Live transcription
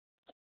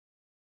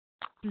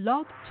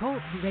Blog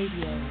Talk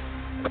Radio.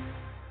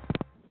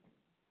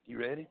 You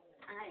ready?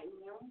 I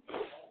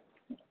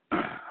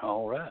am.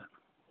 All right.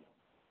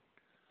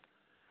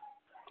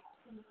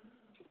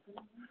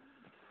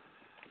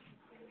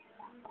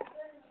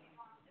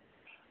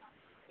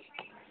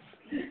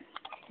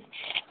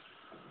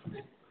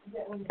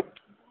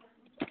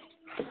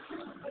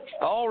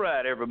 All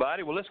right,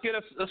 everybody. Well, let's get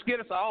us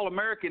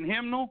all-American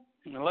hymnal,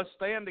 and let's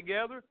stand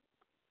together.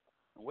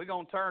 We're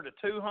going to turn to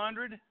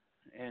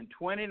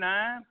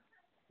 229.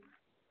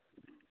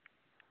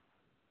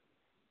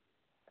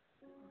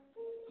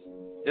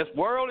 This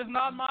world is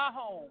not my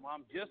home.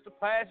 I'm just a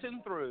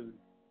passing through.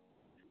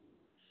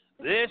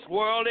 This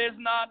world is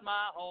not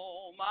my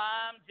home.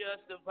 I'm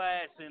just a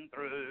passing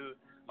through.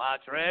 My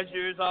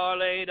treasures are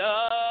laid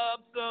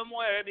up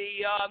somewhere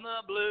beyond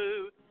the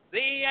blue.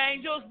 The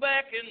angels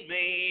beckon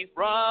me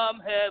from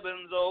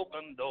heaven's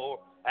open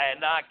door,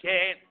 and I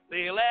can't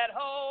feel at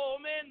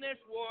home in this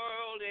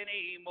world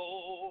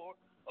anymore.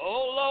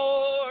 Oh,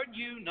 Lord,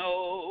 you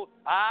know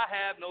I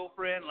have no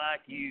friend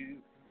like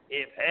you.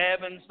 If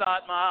heaven's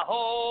not my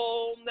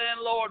home, then,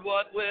 Lord,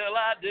 what will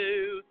I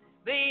do?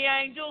 The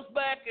angels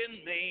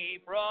beckon me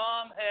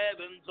from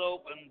heaven's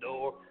open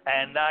door,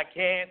 and I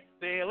can't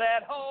feel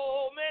at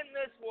home in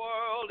this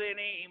world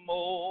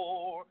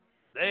anymore.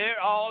 They're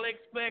all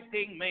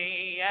expecting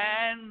me,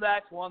 and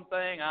that's one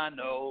thing I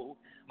know.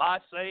 My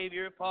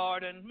Savior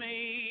pardoned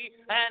me,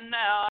 and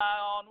now I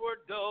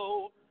onward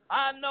go.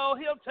 I know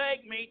He'll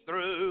take me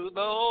through,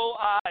 though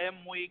I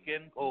am weak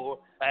and poor,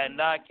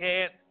 and I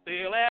can't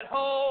feel at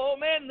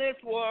home in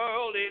this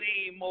world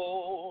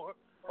anymore.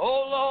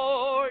 Oh,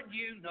 Lord,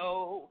 you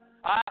know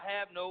I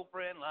have no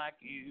friend like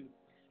you.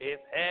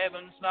 If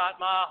heaven's not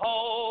my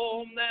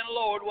home, then,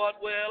 Lord,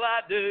 what will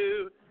I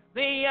do?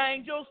 The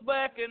angels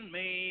beckon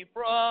me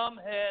from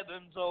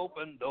heaven's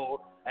open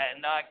door,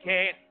 and I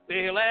can't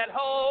feel at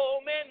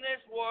home in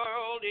this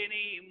world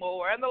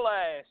anymore. And the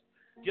last,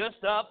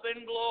 just up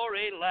in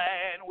glory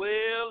land,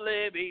 we'll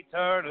live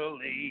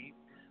eternally.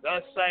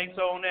 The saints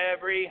on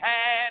every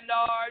hand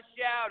are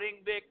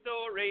shouting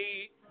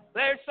victory.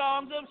 Their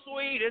songs of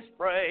sweetest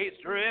praise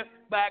drift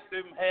back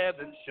from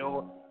heaven's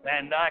shore,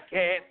 and I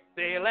can't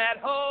feel at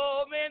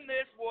home in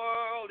this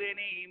world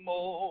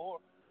anymore.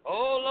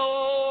 Oh,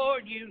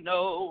 Lord, you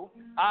know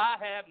I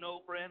have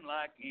no friend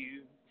like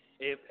you.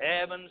 If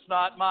heaven's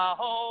not my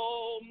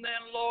home,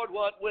 then, Lord,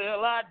 what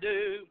will I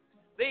do?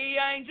 The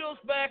angels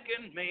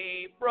beckon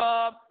me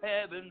from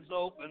heaven's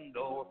open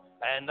door,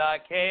 and I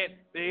can't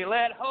feel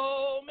at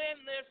home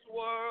in this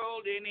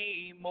world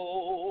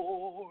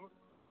anymore.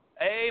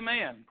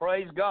 Amen.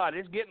 Praise God.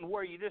 It's getting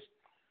where you just,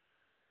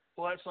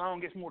 well, that song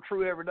gets more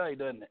true every day,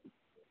 doesn't it?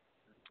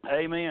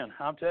 Amen.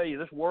 I'll tell you,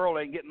 this world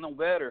ain't getting no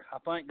better. I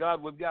thank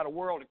God we've got a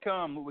world to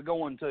come that we're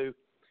going to.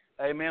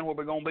 Amen. Where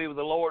we're going to be with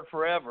the Lord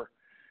forever.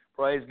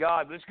 Praise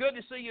God. But it's good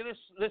to see you this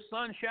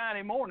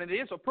sunshiny morning. It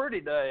is a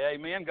pretty day.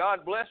 Amen.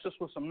 God blessed us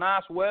with some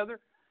nice weather,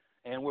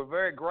 and we're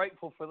very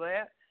grateful for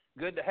that.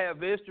 Good to have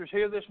visitors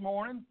here this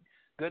morning.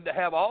 Good to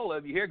have all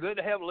of you here. Good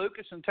to have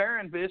Lucas and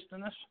Taryn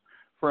visiting us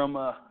from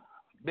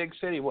big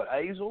city,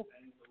 Azle?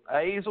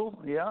 Azle,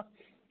 yeah.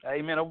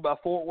 Amen. Over by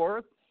Fort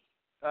Worth.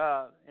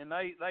 And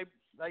they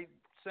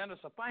sent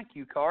us a thank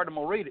you card. I'm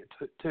going to read it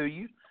to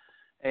you.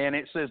 And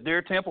it says,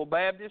 Dear Temple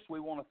Baptist,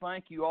 we want to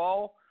thank you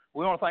all.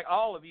 We want to thank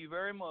all of you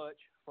very much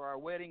for our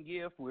wedding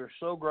gift. We're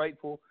so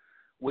grateful.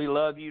 We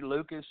love you,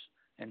 Lucas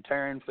and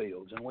Taryn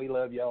Fields, and we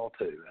love y'all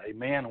too.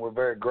 Amen. We're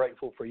very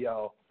grateful for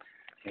y'all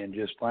and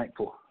just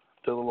thankful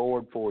to the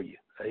Lord for you.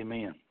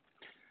 Amen.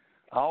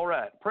 All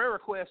right. Prayer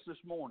request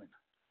this morning.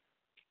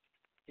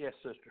 Yes,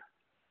 sister.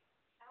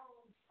 I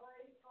want to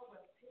pray for the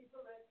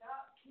people that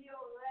got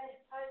killed last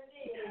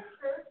Sunday in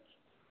church.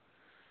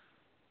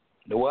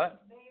 The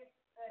what?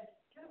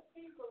 Two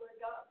people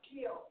that got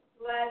killed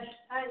last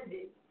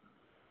Sunday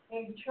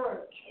in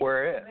church.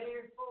 Where at?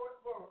 Near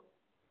Fort Worth.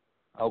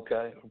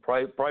 Okay.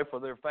 Pray for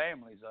their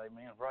families.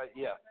 Amen. Right?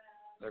 Yeah.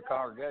 Their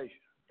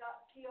congregation.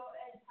 Got killed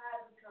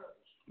inside the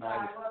church.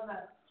 Nice.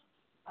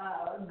 By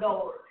one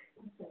gourd.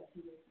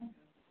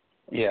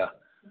 Yeah.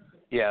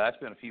 Yeah, that's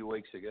been a few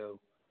weeks ago.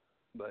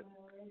 But,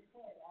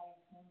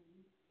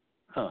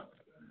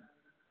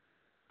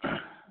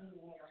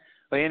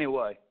 But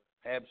anyway,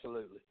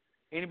 absolutely.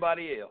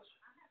 Anybody else? I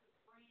have a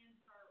friend,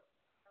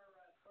 her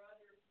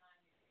brother's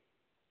name is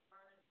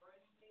Vernon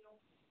Brunfield,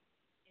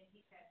 and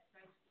he had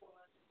stage 4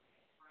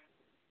 brain.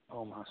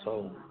 Oh, my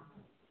soul.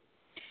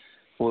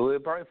 Well, we'll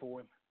pray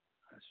for him.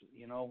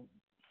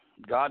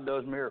 God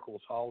does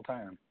miracles all the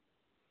time.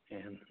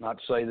 And not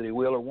to say that He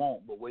will or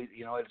won't, but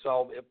it's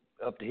all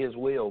up to His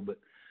will. But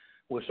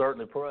we'll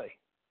certainly pray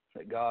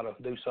that God will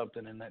do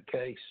something in that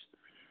case.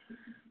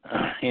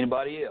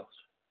 Anybody else?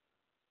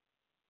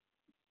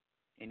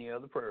 Any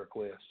other prayer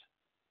requests?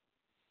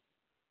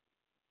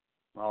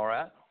 All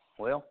right.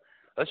 Well,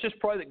 let's just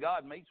pray that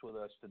God meets with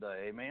us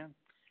today. Amen.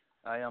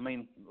 I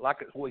mean,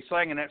 like we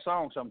sang in that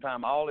song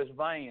sometime, all is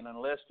vain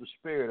unless the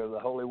Spirit of the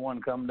Holy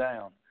One come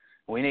down.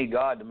 We need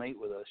God to meet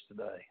with us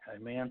today.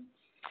 Amen.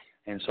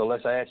 And so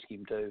let's ask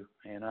him to.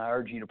 And I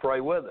urge you to pray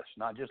with us,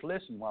 not just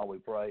listen while we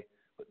pray,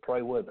 but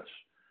pray with us.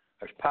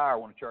 There's power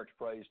when the church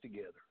prays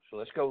together. So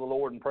let's go to the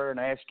Lord in prayer and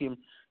ask him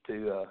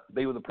to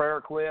be with the prayer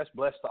request,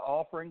 bless the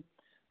offering,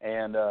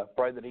 and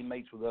pray that he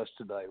meets with us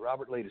today.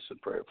 Robert, lead us in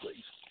prayer,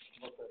 please.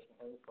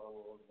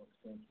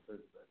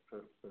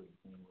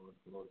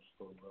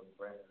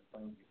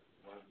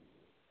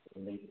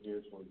 We need to hear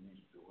us what you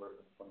need to work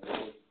in front of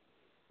us.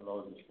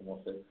 Lord, just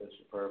want to say that's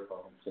your prayer,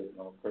 Father. I'm sitting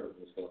on prayer of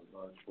this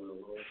God's will,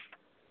 Lord.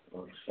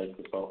 Lord, take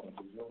this off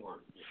into your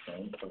word.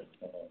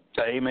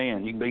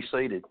 Amen. You can be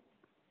seated.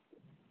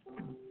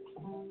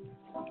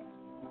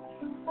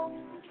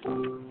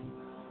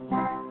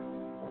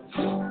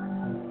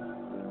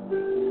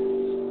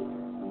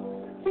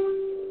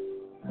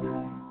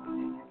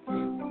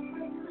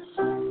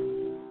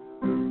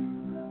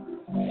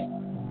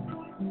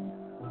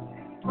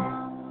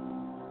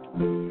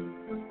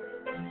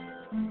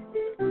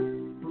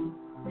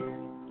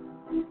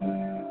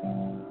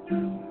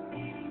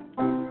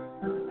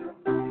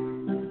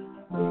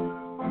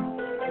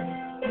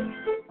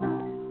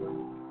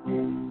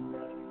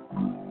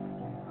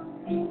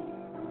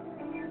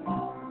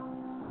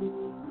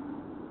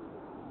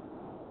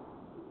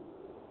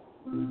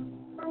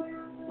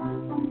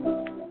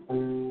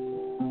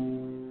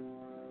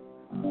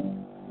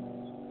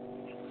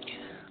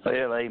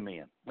 Well,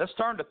 amen. Let's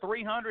turn to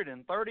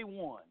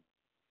 331.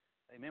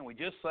 Amen. We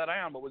just sat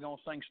down, but we're going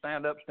to sing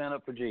Stand Up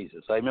for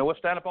Jesus. Amen. We'll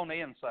stand up on the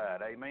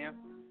inside. Amen.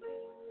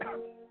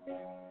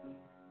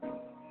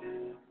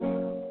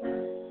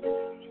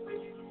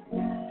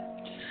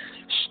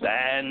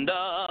 Stand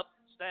up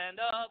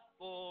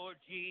for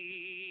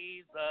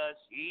Jesus,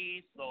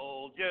 ye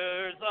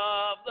soldiers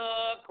of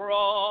the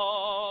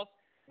cross.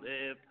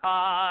 Lift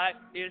high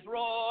his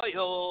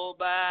royal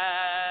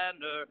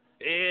banner,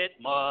 it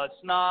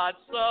must not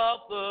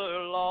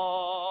suffer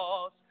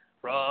loss.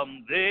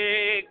 From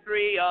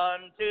victory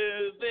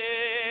unto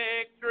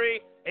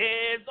victory,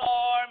 his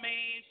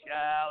army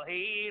shall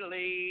he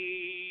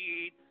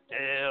lead,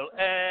 till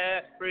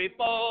every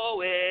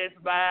foe is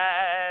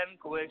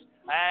vanquished,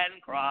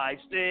 and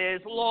Christ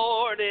is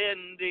Lord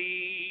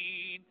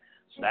indeed.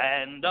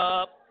 Stand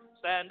up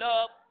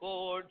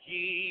for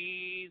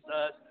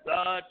Jesus,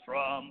 the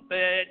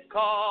trumpet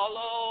call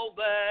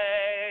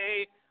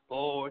obey,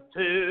 for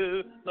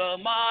to the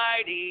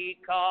mighty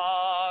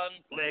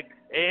conflict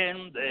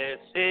in this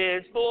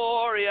his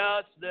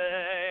glorious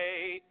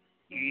day.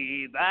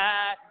 Ye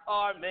that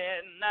are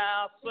men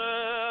now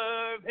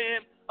serve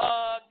him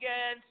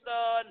against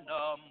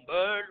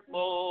unnumbered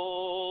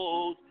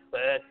foes.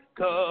 Let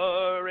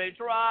courage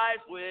rise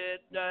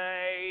with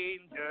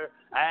danger,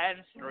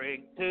 and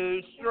strength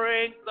to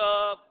strength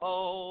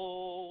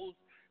oppose.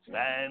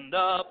 Stand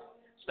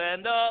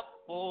up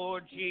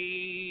for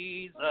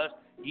Jesus,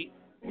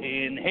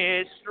 in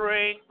his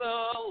strength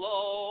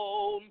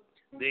alone.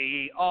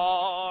 The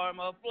arm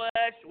of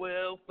flesh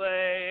will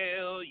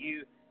fail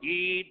you,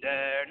 ye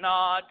dare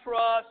not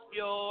trust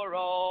your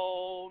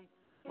own.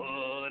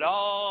 Put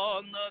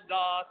on the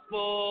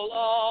gospel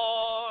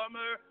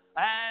armor,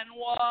 and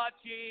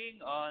watching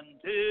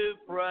unto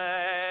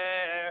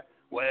prayer,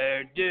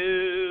 where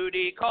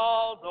duty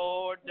calls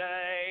or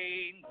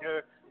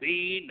danger,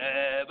 be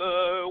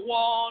never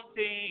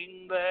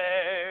wanting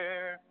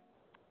there.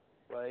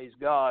 Praise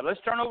God. Let's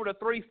turn over to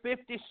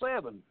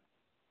 357.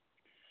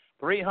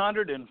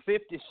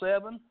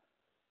 357.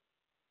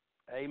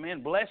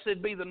 Amen.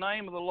 Blessed be the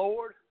name of the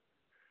Lord.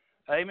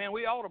 Amen.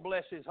 We ought to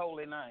bless his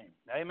holy name.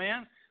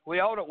 Amen. We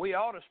ought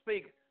to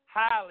speak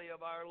highly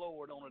of our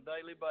Lord on a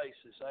daily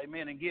basis.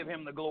 Amen. And give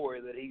him the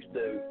glory that he's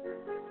due.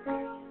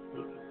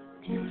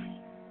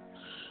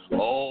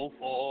 Oh,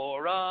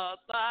 for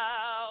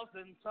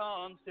 1,000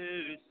 songs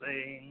to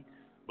sing,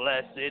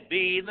 blessed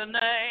be the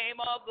name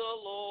of the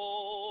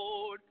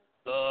Lord,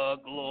 the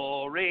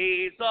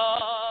glories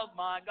of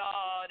my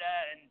God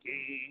and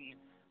King.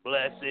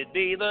 Blessed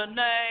be the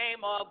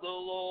name of the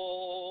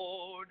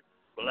Lord.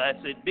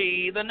 Blessed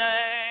be the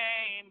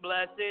name,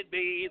 blessed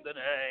be the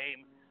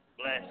name.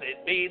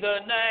 Blessed be the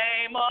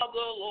name of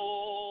the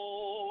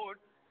Lord.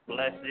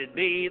 Blessed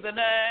be the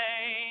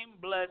name,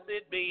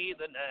 blessed be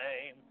the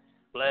name.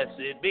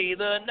 Blessed be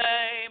the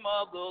name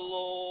of the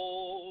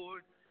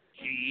Lord.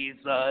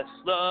 Jesus,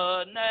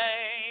 the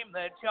name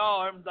that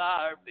charms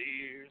our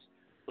fears.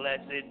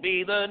 Blessed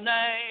be the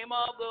name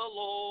of the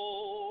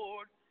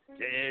Lord.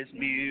 'Tis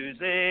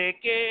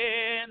music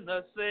in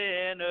the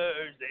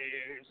sinner's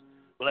ears.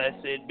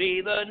 Blessed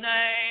be the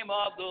name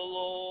of the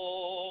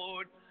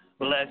Lord.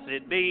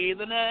 Blessed be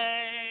the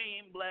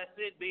name,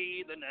 blessed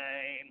be the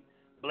name.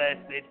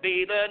 Blessed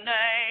be the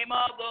name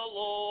of the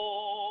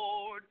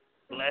Lord.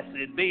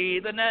 Blessed be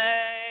the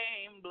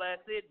name,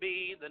 blessed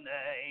be the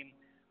name.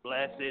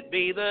 Blessed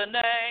be the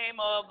name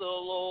of the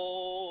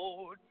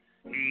Lord.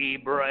 He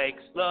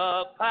breaks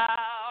the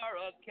power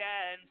of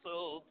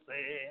canceled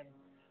sin.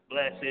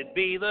 Blessed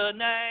be the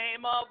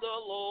name of the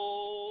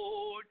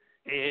Lord.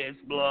 His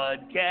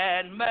blood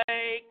can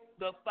make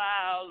the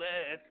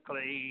foulest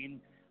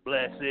clean.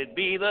 Blessed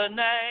be the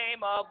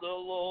name of the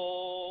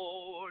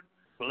Lord.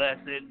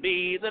 Blessed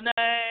be the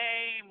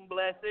name,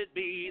 blessed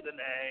be the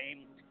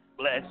name.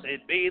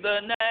 Blessed be the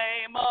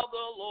name of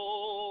the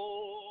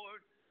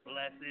Lord.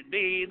 Blessed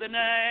be the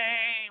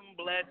name,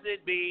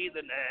 blessed be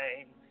the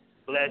name.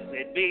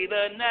 Blessed be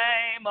the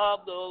name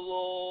of the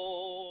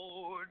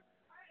Lord.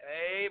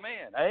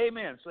 Amen.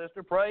 Amen,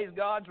 sister. Praise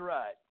God's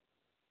right.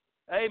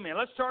 Amen.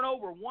 Let's turn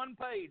over one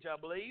page, I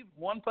believe.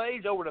 One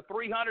page over to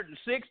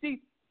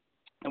 360.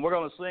 And we're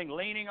going to sing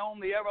Leaning on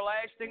the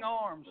Everlasting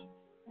Arms.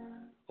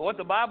 What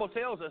the Bible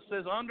tells us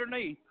says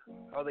underneath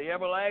are the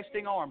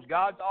everlasting arms.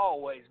 God's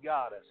always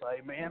got us.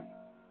 Amen.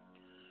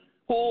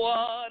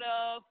 What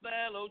a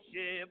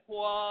fellowship,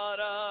 what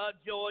a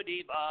joy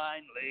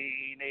divine,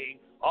 leaning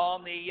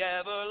on the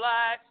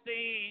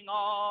everlasting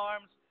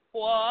arms.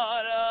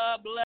 What a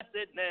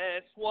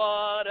blessedness,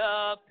 what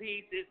a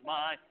peace is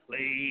mine,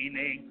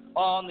 leaning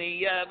on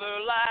the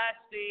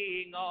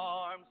everlasting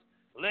arms.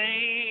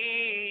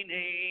 Leaning,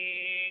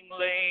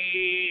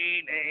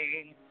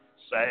 leaning,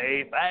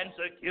 safe and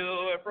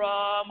secure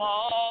from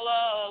all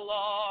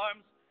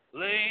alarms.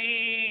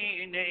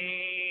 Leaning,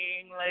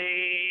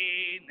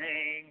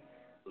 leaning,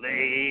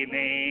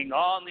 leaning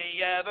on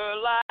the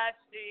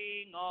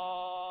everlasting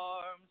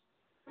arms.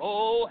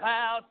 Oh,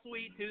 how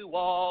sweet to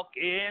walk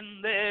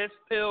in this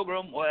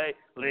pilgrim way,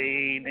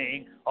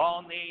 leaning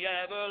on the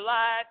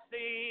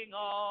everlasting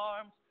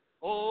arms.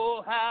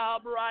 Oh, how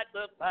bright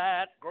the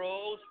path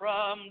grows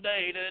from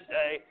day to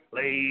day,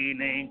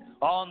 leaning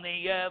on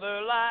the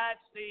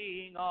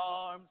everlasting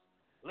arms.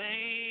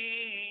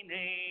 Leaning,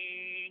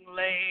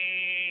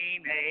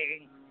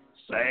 leaning,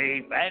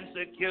 safe and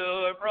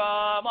secure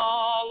from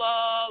all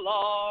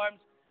alarms.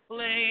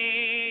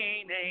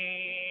 Leaning,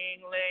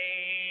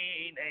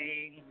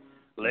 leaning,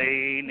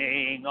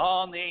 leaning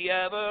on the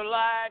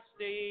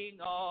everlasting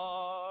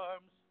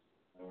arms.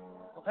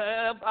 What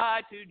have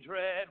I to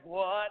dread?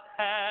 What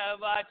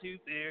have I to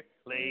fear?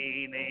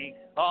 Leaning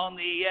on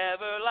the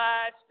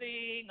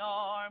everlasting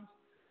arms.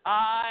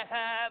 I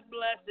have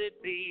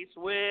blessed peace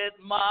with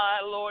my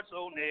Lord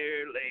so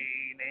near.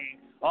 Leaning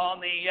on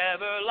the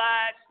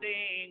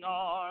everlasting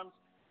arms.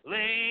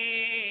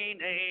 Leaning,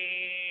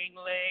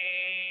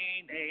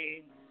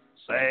 leaning,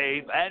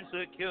 safe and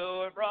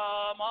secure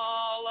from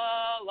all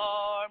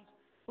alarms.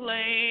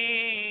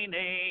 Leaning,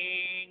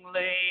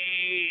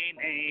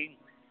 leaning,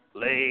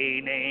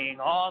 leaning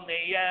on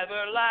the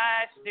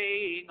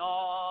everlasting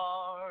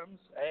arms.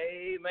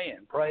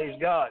 Amen. Praise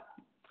God.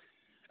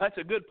 That's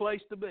a good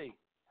place to be.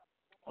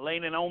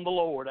 Leaning on the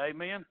Lord.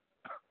 Amen.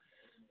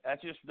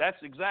 That's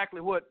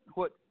exactly what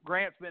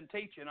Grant's been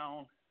teaching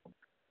on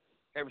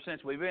ever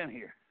since we've been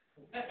here.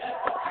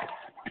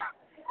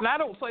 And I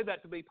don't say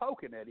that to be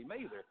poking at him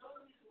either.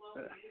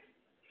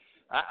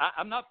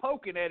 I'm not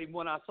poking at him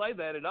when I say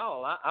that at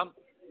all.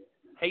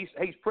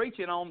 He's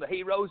preaching on the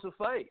heroes of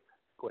faith.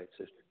 Go ahead,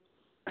 sister.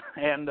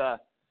 And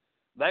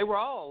they were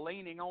all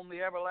leaning on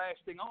the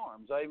everlasting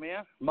arms.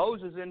 Amen.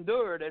 Moses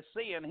endured as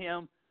seeing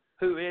him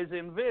who is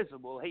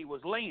invisible. He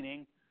was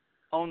leaning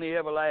on the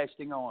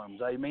everlasting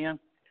arms. Amen.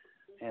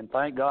 And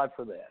thank God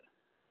for that.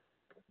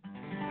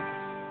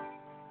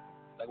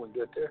 Think we're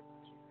good there?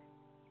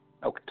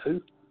 Okay,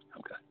 2?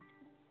 Okay.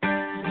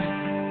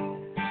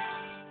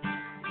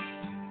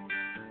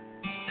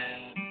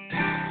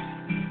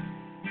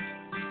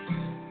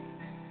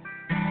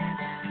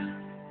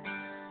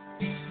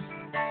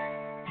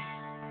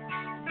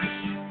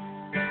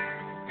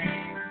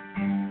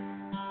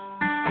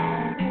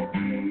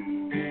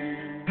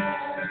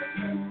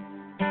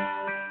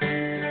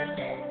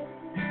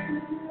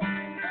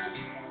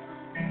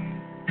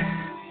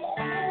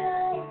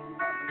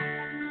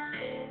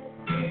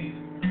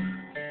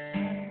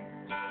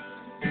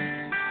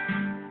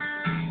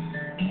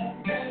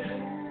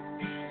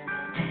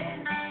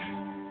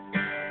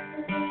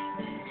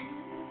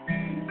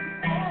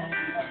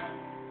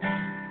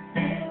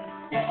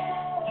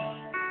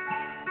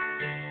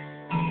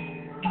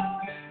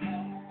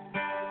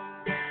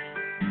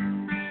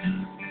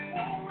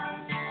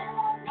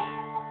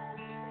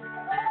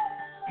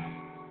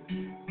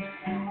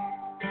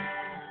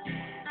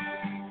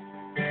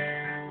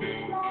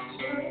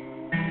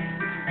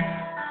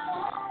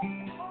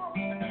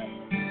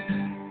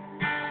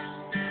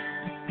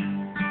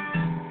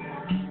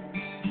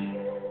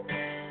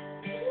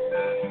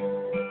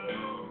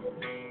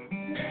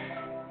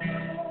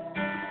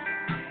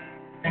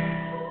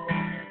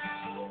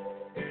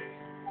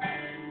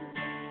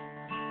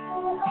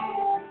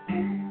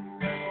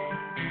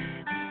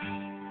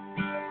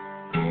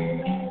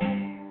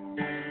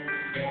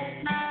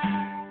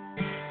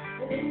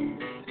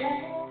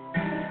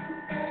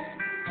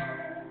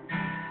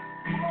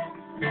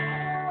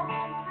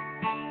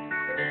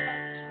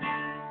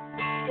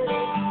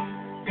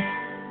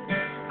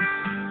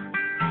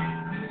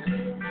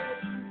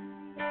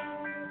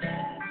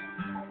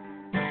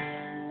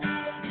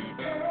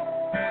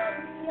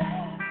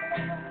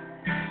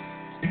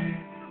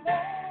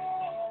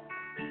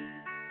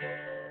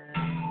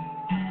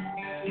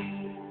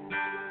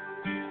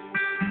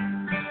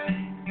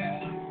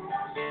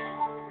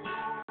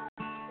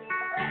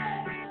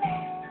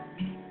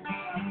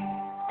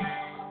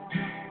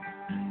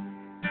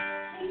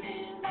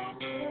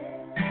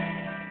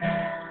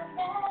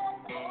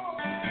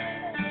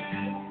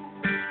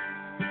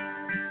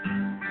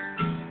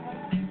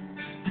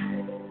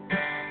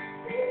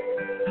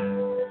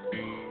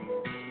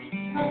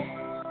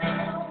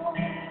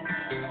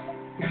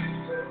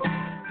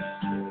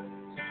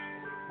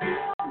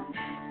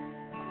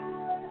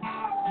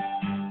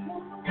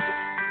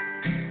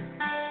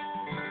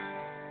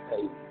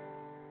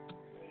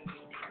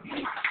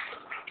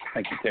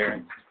 you,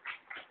 Terry.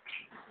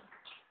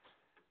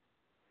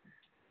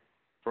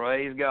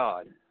 Praise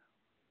God.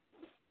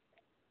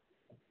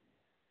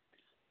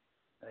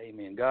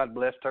 Amen. God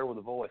blessed her with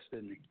a voice,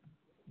 didn't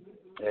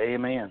he?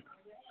 Amen.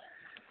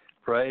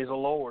 Praise the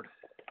Lord.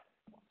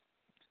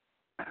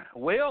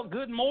 Well,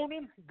 good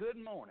morning. Good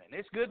morning.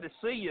 It's good to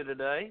see you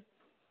today.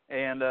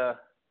 And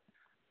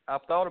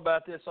I've thought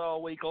about this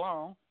all week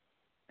long.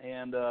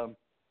 And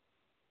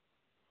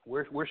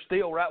we're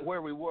still right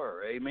where we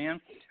were. Amen.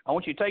 I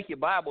want you to take your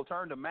Bible,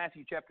 turn to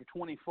Matthew chapter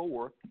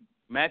 24.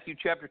 Matthew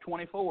chapter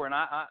 24. And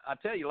I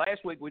tell you,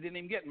 last week we didn't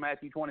even get in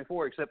Matthew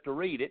 24 except to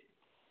read it.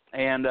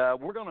 And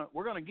we're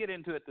gonna get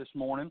into it this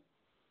morning.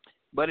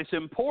 But it's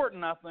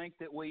important, I think,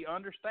 that we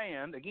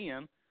understand,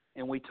 again,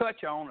 and we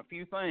touch on a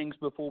few things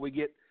before we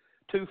get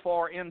too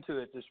far into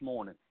it this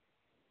morning.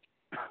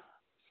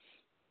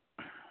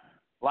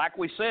 Like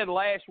we said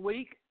last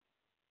week,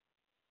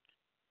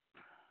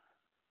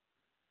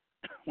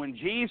 when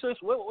Jesus,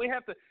 we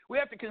have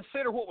to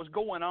consider what was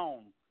going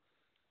on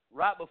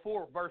right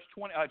before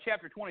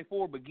chapter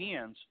 24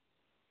 begins.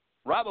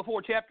 Right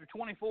before chapter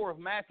 24 of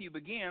Matthew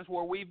begins,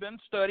 where we've been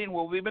studying,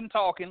 where we've been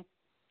talking,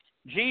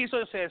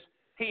 Jesus has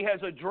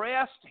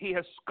addressed, he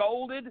has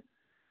scolded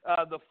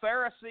the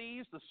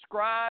Pharisees, the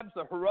scribes,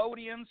 the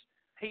Herodians,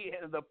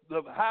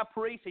 the high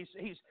priest.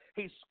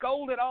 He's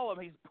scolded all of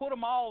them. He's put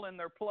them all in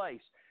their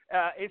place.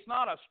 It's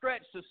not a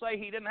stretch to say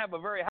he didn't have a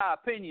very high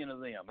opinion of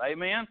them.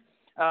 Amen.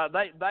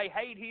 They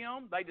hate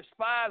him. They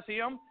despise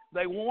him.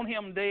 They want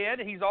him dead.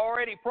 He's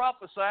already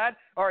prophesied,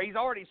 or he's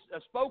already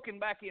spoken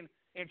back in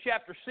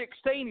chapter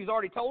 16. He's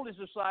already told his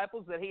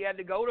disciples that he had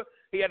to go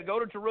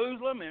to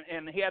Jerusalem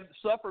and he had to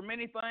suffer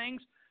many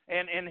things,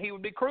 and he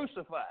would be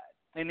crucified,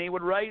 and he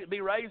would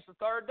be raised the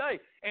third day.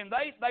 And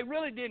they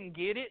really didn't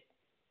get it.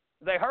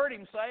 They heard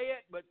him say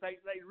it, but they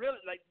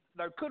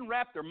couldn't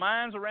wrap their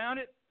minds around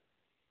it.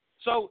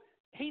 So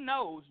he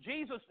knows,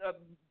 Jesus,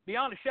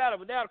 beyond a shadow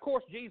of a doubt, of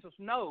course, Jesus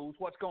knows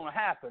what's going to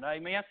happen.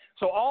 Amen.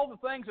 So all the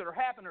things that are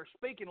happening are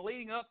speaking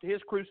leading up to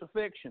his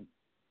crucifixion.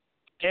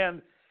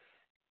 And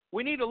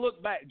we need to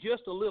look back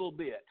just a little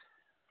bit,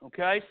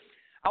 okay?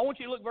 I want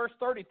you to look verse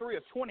 33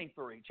 of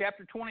 23.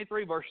 Chapter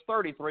 23, verse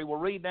 33. We'll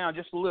read down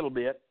just a little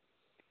bit.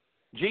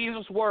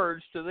 Jesus'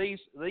 words to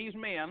these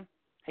men,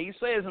 he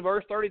says in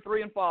verse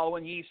 33 and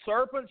following, "Ye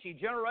serpents, ye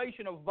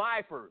generation of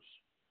vipers,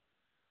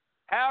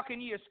 how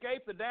can ye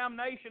escape the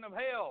damnation of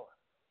hell?"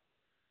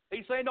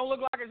 He's saying, don't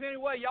look like there's any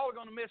way y'all are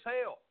going to miss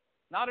hell.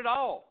 Not at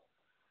all.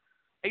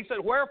 He said,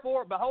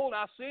 "Wherefore, behold,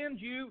 I send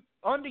you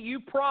unto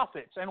you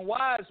prophets and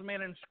wise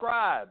men and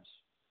scribes."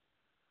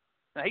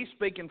 Now, he's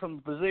speaking from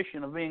the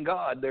position of being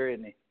God there,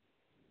 isn't he?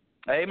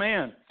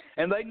 Amen.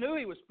 And they knew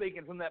he was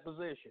speaking from that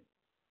position.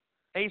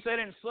 He said,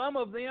 "And some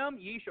of them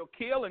ye shall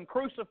kill and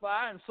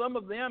crucify, and some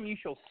of them ye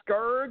shall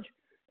scourge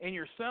in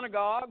your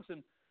synagogues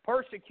and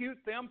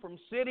persecute them from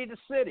city to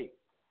city,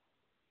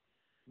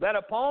 that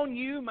upon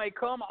you may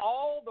come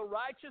all the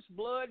righteous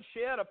blood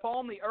shed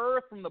upon the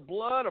earth, from the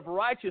blood of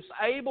righteous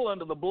Abel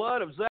unto the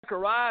blood of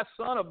Zechariah,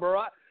 son of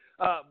Barak."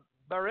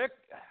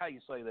 How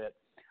you say that?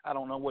 I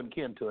don't know. Wasn't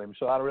kin to him,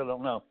 so I really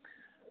don't know.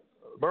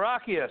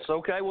 Barachias,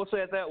 okay, we'll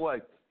say it that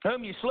way.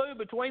 "Whom you slew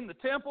between the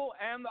temple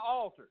and the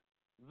altar.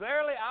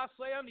 Verily I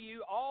say unto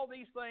you, all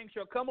these things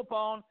shall come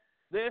upon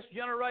this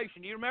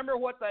generation." You remember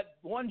what that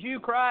one Jew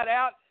cried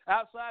out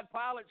outside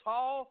Pilate's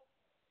hall?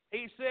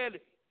 He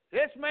said,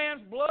 "This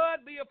man's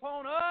blood be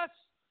upon us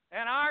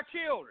and our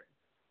children."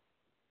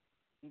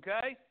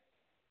 Okay?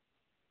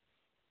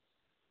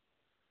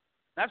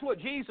 That's what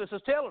Jesus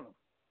is telling them.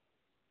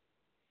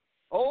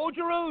 "O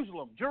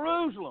Jerusalem,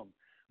 Jerusalem,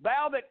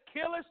 thou that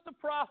killest the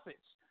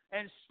prophets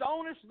and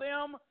stonest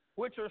them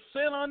which are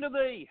sent unto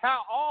thee,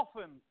 how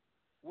often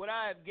would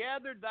I have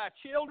gathered thy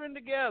children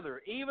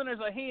together, even as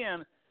a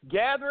hen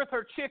gathereth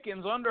her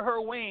chickens under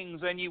her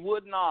wings, and ye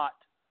would not."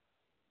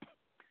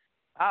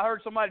 I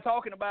heard somebody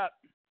talking about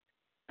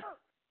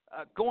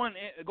going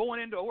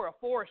into where a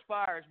forest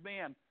fire has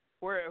been,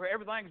 where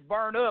everything's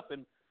burned up,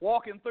 and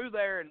walking through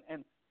there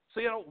and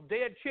see an old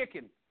dead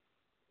chicken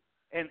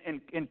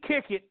and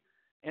kick it,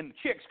 and the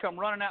chicks come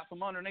running out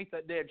from underneath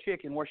that dead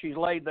chicken where she's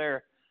laid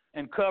there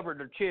and covered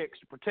her chicks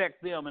to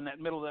protect them in that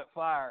middle of that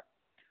fire.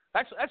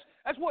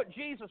 That's what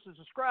Jesus is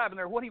describing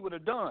there, what he would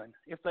have done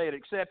if they had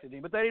accepted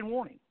him. But they didn't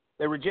want him.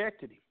 They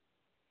rejected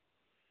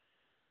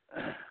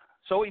him.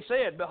 So he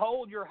said,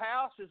 "Behold, your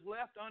house is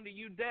left unto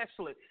you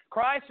desolate."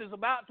 Christ is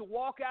about to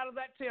walk out of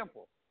that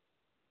temple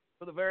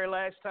for the very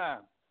last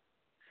time.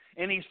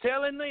 And he's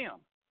telling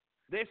them,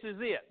 this is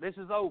it. This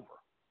is over.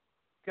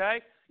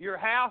 Okay? Your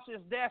house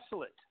is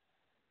desolate.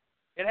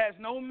 It has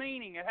no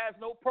meaning. It has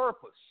no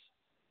purpose.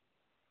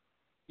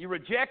 You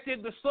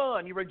rejected the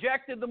Son. You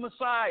rejected the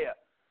Messiah.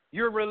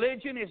 Your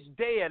religion is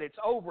dead. It's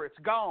over. It's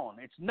gone.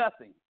 It's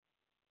nothing.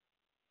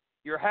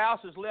 Your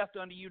house is left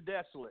unto you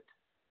desolate.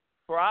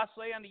 For I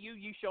say unto you,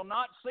 ye shall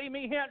not see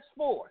me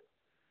henceforth,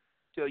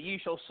 till ye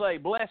shall say,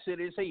 Blessed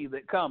is he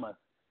that cometh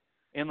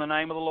in the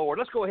name of the Lord.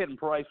 Let's go ahead and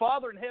pray.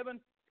 Father in heaven,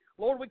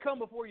 Lord, we come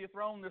before your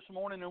throne this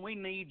morning, and we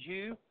need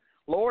you.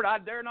 Lord, I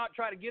dare not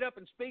try to get up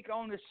and speak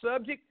on this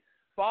subject,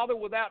 Father,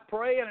 without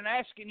praying and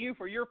asking you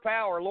for your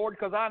power, Lord,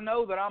 because I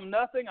know that I'm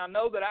nothing. I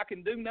know that I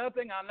can do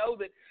nothing. I know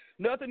that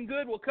nothing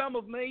good will come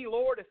of me,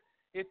 Lord,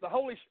 if the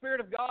Holy Spirit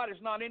of God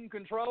is not in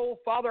control.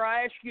 Father,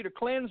 I ask you to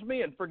cleanse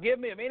me and forgive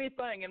me of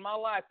anything in my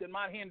life that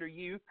might hinder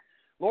you.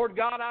 Lord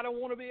God, I don't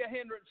want to be a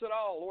hindrance at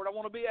all. Lord, I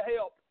want to be a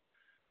help.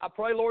 I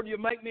pray, Lord, you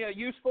make me a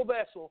useful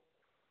vessel,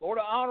 Lord,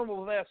 an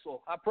honorable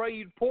vessel. I pray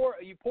you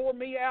pour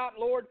me out,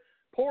 Lord.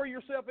 Pour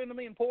yourself into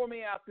me and pour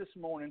me out this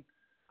morning.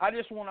 I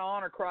just want to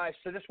honor Christ.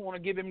 I just want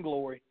to give him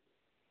glory.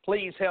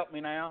 Please help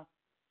me now.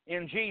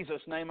 In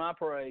Jesus' name I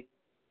pray.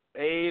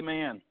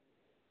 Amen.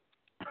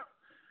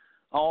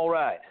 All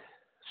right.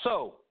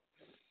 So,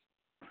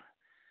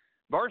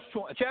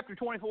 chapter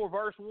 24,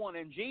 verse 1,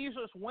 and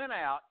Jesus went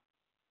out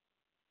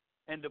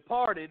and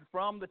departed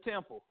from the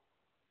temple,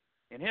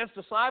 and his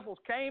disciples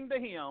came to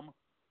him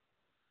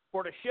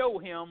for to show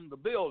him the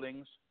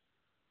buildings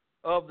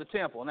of the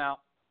temple. Now,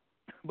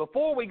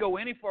 before we go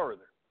any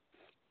further,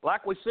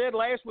 like we said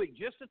last week,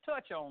 just to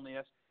touch on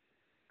this,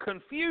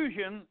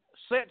 confusion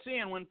sets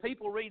in when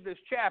people read this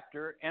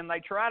chapter and they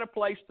try to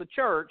place the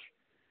church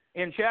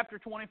in chapter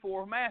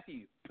 24 of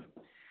Matthew.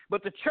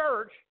 But the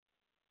church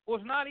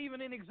was not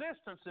even in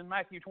existence in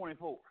Matthew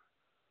 24.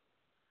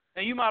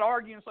 Now, you might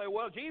argue and say,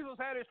 well, Jesus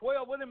had his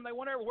 12 with him, and they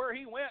went everywhere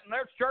he went, and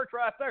there's church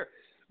right there.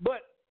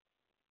 But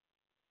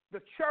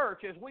the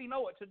church, as we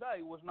know it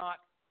today, was not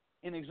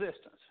in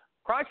existence.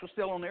 Christ was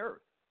still on the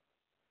earth.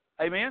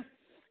 Amen?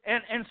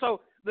 And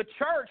so the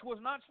church was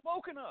not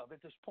spoken of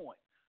at this point.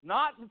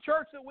 Not the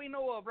church that we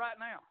know of right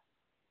now.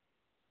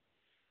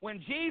 When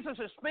Jesus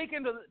is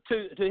speaking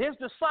to his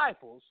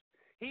disciples,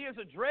 he is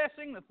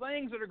addressing the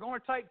things that are going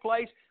to take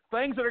place,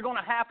 things that are going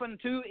to happen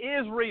to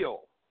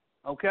Israel.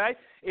 Okay?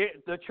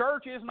 The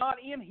church is not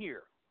in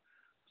here.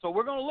 So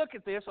we're going to look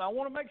at this. I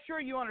want to make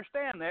sure you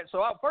understand that.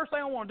 So first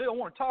thing I want to do, I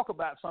want to talk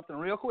about something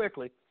real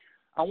quickly.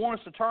 I want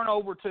us to turn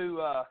over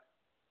to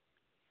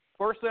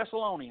 1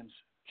 Thessalonians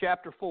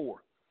chapter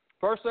 4.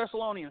 1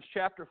 Thessalonians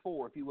chapter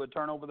 4, if you would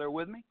turn over there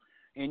with me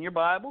in your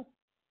Bible.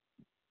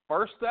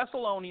 1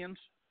 Thessalonians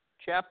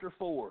chapter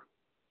 4.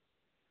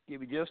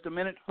 Give you just a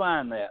minute to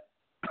find that.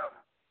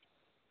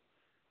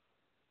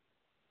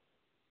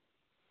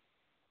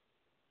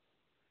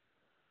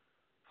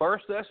 1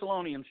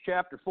 Thessalonians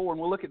chapter 4,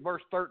 and we'll look at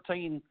verse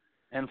 13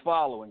 and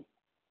following.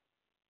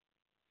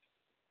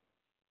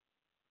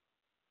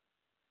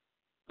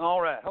 All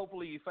right,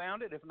 hopefully you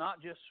found it. If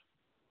not, just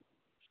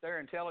stare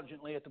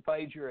intelligently at the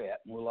page you're at,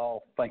 and we'll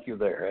all think you're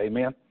there.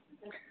 Amen?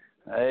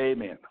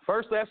 Amen.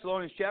 1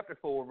 Thessalonians chapter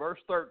 4, verse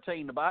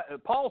 13,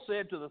 Paul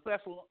said to the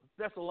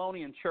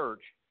Thessalonian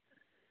church,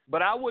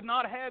 "But I would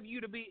not have you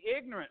to be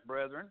ignorant,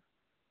 brethren,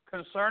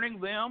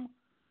 concerning them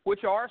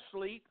which are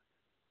asleep,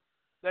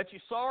 that you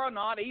sorrow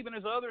not, even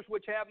as others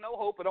which have no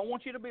hope." I don't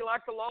want you to be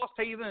like the lost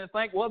heathen and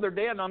think, well, they're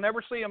dead and I'll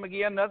never see them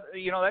again. That's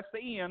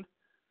the end.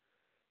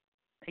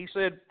 He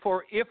said,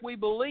 "For if we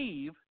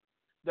believe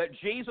that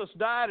Jesus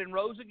died and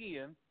rose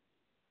again,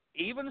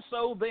 even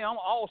so them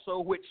also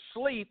which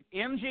sleep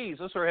in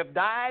Jesus, or have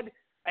died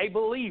a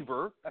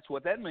believer," that's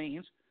what that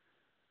means,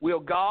 "will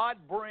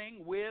God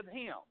bring with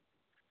him.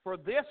 For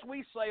this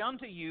we say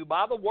unto you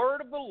by the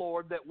word of the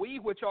Lord, that we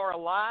which are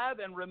alive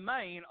and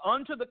remain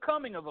unto the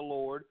coming of the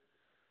Lord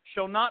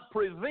shall not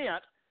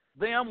prevent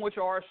them which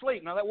are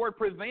asleep." Now that word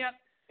prevent,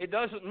 it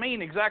doesn't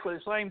mean exactly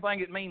the same thing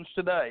it means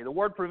today. The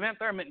word prevent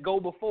there meant go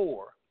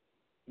before.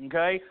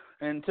 Okay?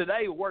 And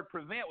today the word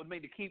prevent would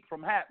mean to keep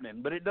from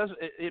happening, but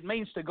it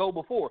means to go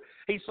before.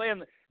 He's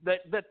saying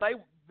that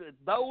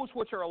those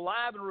which are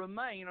alive and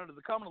remain unto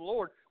the coming of the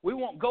Lord, we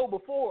won't go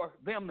before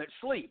them that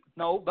sleep.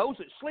 No, those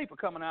that sleep are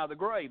coming out of the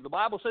grave. The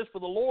Bible says, "For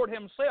the Lord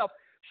himself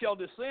shall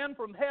descend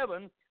from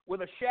heaven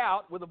with a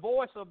shout, with the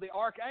voice of the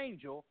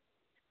archangel,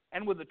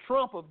 and with the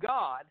trump of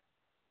God,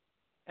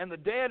 and the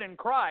dead in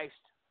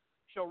Christ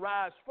shall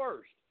rise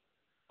first."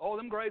 Oh,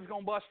 them graves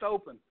going to bust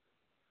open.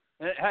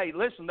 Hey,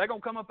 listen, they're going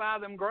to come up out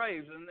of them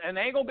graves, and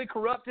they ain't going to be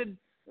corrupted,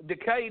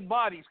 decayed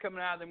bodies coming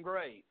out of them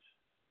graves.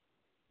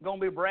 It's going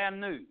to be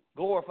brand new,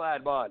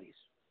 glorified bodies.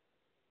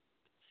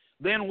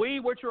 "Then we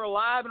which are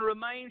alive and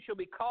remain shall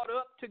be caught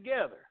up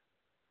together."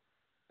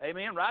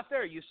 Amen. Right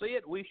there, you see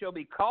it. We shall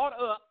be caught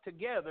up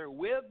together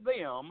with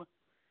them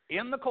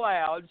in the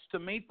clouds to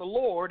meet the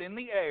Lord in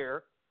the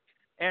air,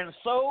 and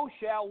so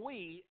shall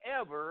we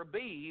ever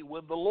be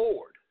with the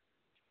Lord.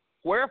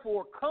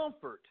 Wherefore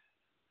comfort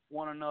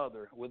one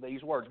another with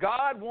these words.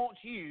 God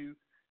wants you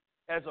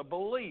as a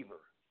believer,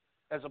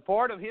 as a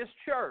part of his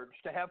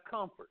church, to have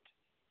comfort.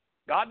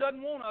 God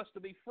doesn't want us to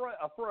be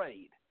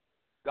afraid.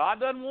 God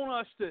doesn't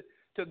want us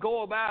to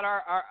go about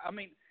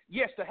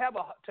yes, to have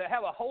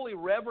a holy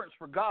reverence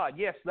for God.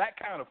 Yes, that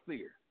kind of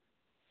fear.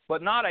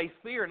 But not a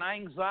fear and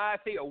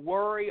anxiety, a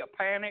worry, a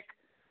panic.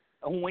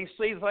 When we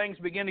see things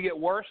begin to get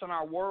worse in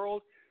our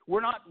world,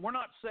 we're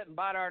not sitting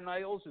bite our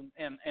nails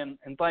and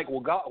think,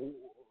 well,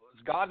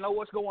 does God know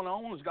what's going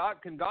on?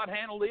 Can God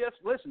handle this?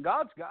 Listen,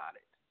 God's got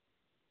it.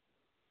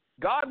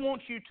 God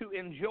wants you to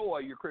enjoy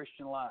your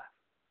Christian life.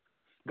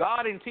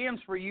 God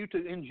intends for you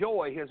to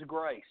enjoy His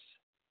grace.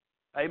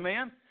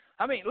 Amen?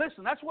 I mean,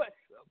 listen, that's what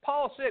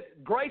Paul said,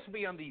 grace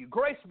be unto you,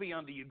 grace be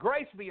unto you,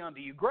 grace be unto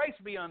you, grace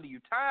be unto you,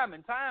 time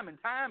and time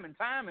and time and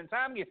time and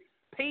time again.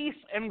 Peace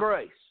and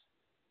grace.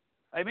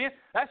 Amen?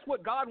 That's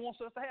what God wants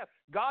us to have.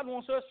 God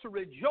wants us to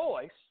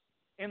rejoice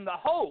in the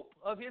hope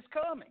of His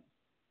coming.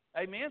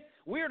 Amen?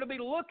 We are to be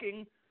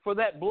looking for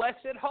that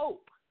blessed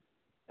hope.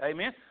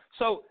 Amen?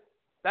 So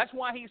that's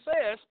why he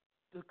says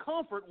to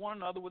comfort one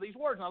another with these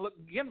words. Now look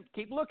again,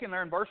 keep looking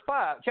there in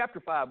chapter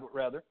 5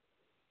 rather.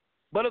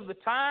 But of the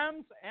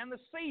times and the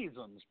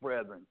seasons,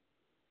 brethren,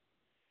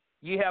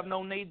 ye have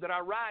no need that I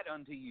write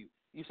unto you.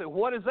 You say,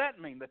 what does that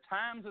mean? The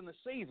times and the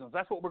seasons.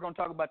 That's what we're going to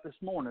talk about this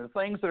morning. The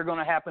things that are going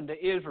to happen to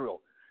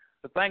Israel.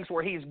 The things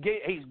where he's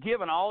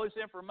given all this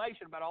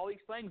information about all these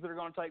things that are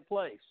going to take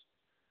place.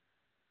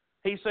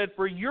 He said,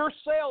 for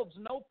yourselves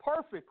know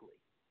perfectly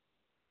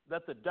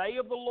that the day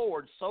of the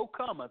Lord so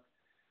cometh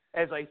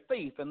as a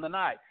thief in the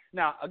night.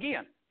 Now,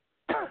 again,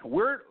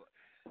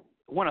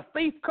 when a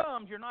thief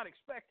comes, you're not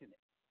expecting it.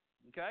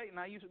 Okay?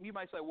 Now, you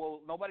may say,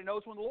 well, nobody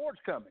knows when the Lord's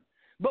coming.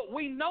 But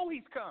we know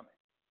He's coming.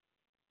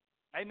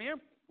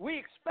 Amen? We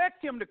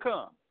expect Him to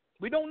come.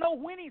 We don't know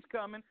when He's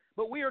coming,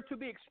 but we are to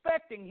be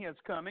expecting His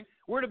coming.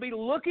 We're to be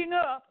looking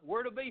up.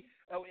 We're to be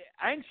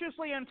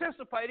anxiously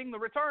anticipating the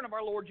return of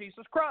our Lord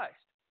Jesus Christ.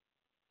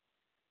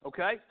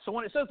 Okay? So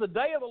when it says the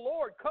day of the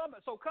Lord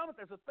cometh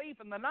as a thief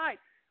in the night,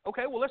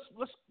 okay, well,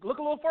 let's look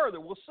a little further.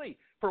 We'll see.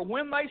 For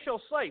when they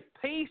shall say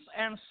peace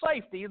and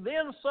safety,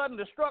 then sudden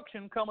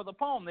destruction cometh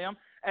upon them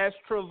as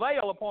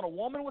travail upon a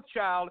woman with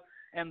child,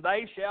 and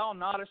they shall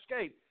not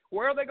escape.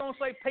 Where are they going to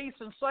say peace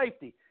and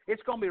safety?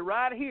 It's going to be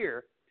right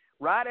here,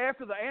 right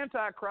after the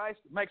Antichrist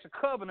makes a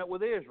covenant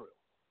with Israel.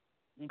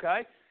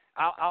 Okay?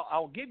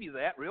 I'll give you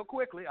that real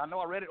quickly. I know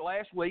I read it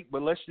last week,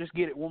 but let's just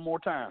get it one more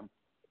time.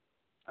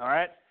 All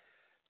right?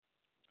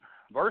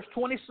 Verse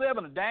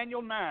 27 of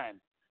Daniel 9.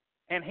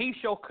 And he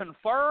shall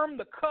confirm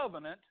the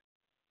covenant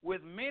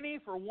with many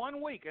for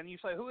 1 week. And you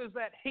say, who is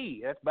that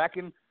he? That's back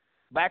in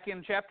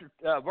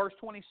verse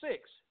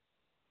 26.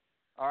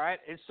 All right,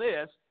 it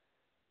says,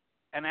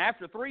 and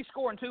after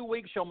 62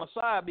 weeks shall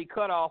Messiah be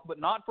cut off, but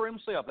not for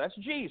himself. That's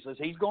Jesus.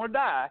 He's going to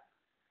die.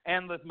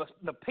 And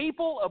the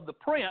people of the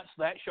prince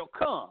that shall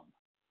come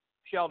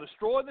shall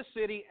destroy the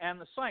city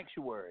and the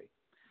sanctuary.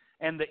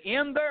 And the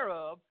end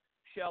thereof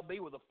shall be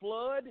with a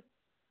flood,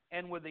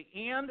 and with the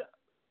end,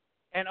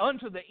 and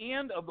unto the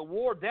end of the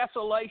war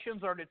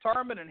desolations are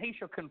determined, and he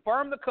shall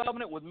confirm the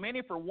covenant with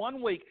many for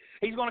 1 week.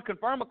 He's going to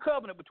confirm a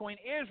covenant between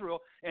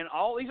Israel and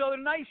all these other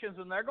nations,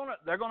 and they're going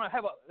to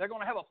have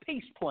a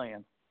peace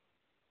plan.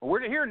 We're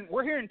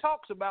hearing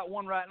talks about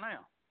one right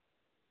now.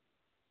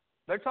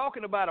 They're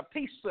talking about a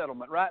peace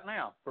settlement right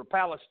now for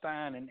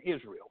Palestine and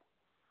Israel.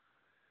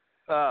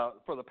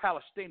 For the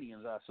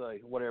Palestinians, I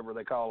say, whatever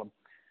they call them.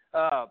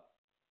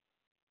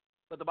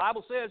 But the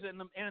Bible says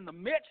in the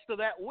midst of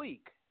that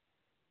week,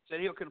 said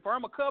he'll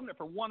confirm a covenant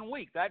for 1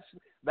 week. That's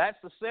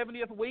the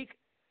 70th week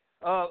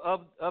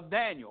of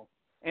Daniel.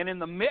 And in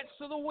the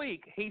midst of the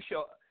week, it's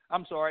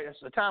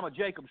the time of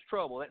Jacob's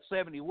trouble. That's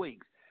 70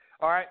 weeks.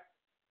 All right.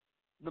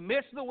 The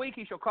midst of the week,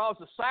 he shall cause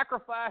the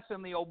sacrifice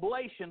and the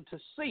oblation to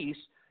cease,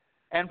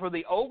 and for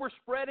the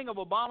overspreading of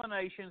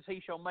abominations,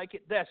 he shall make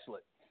it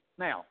desolate.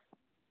 Now,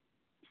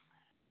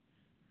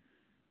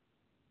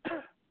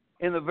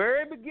 in the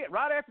very beginning,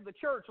 right after the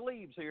church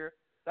leaves here,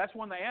 that's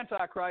when the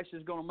Antichrist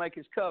is going to make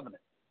his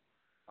covenant.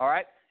 All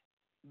right,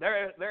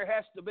 there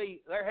has to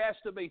be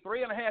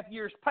 3.5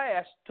 years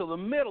past to the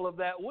middle of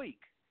that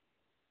week.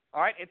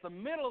 All right, at the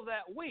middle of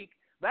that week,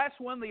 that's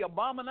when the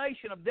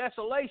abomination of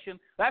desolation.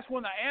 That's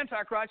when the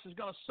Antichrist is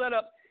going to set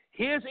up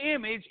his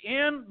image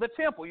in the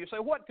temple. You say,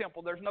 what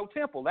temple? There's no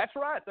temple. That's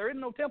right. There is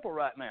no temple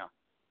right now.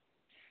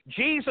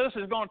 Jesus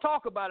is going to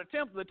talk about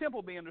the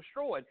temple being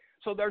destroyed.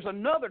 So there's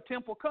another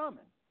temple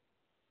coming.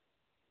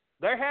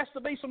 There has to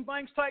be some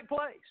things take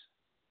place.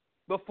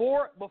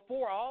 Before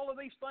all of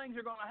these things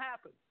are going to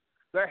happen,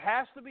 there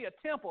has to be a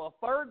temple,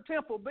 a third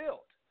temple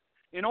built.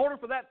 In order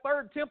for that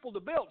third temple to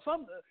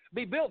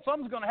be built,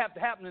 something's going to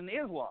happen in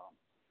Islam,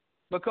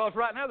 because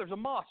right now there's a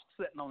mosque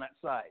sitting on that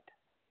site.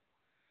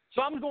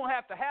 Something's going to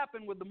have to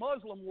happen with the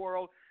Muslim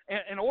world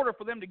in order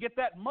for them to get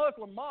that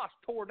Muslim mosque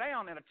tore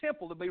down and a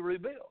temple to be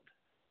rebuilt.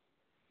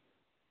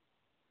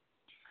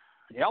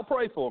 Y'all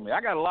pray for me.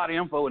 I got a lot of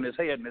info in this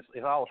head, and it's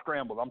all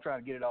scrambled. I'm trying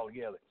to get it all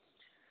together.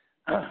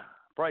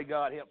 Pray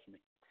God helps me.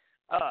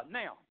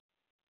 Now,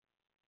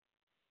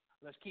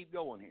 let's keep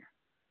going here.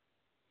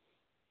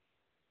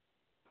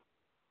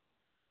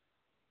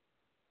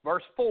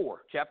 Verse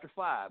 4, chapter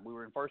 5. We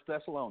were in 1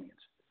 Thessalonians.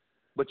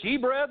 But ye,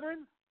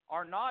 brethren,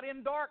 are not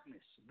in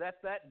darkness,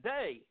 that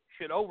day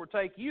should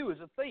overtake you as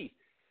a thief.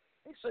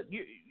 He said,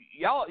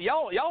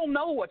 y'all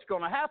know what's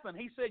going to happen.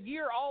 He said, ye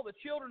are all the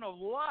children of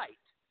light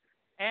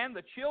and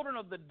the children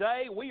of the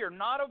day. We are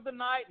not of the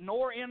night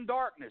nor in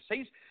darkness.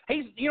 He's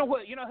you know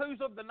who's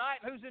of the night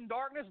and who's in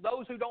darkness?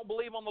 Those who don't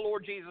believe on the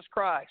Lord Jesus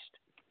Christ.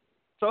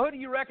 So who do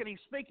you reckon he's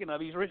speaking of?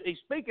 He's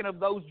speaking of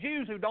those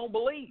Jews who don't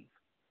believe.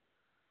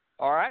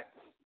 All right?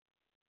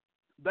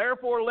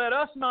 Therefore, let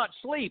us not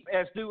sleep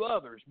as do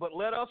others, but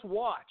let us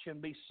watch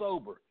and be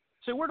sober.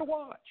 See, we're to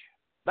watch.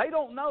 They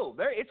don't know.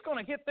 It's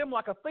going to hit them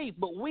like a thief,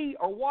 but we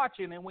are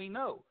watching and we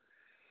know.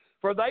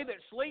 For they that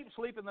sleep,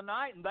 sleep in the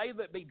night, and they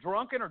that be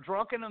drunken are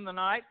drunken in the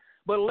night.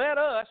 But let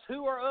us,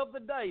 who are of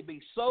the day,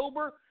 be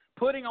sober,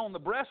 putting on the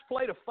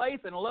breastplate of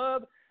faith and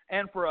love,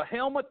 and for a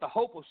helmet the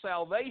hope of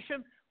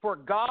salvation. For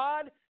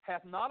God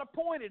hath not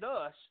appointed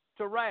us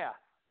to wrath,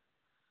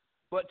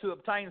 but to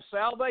obtain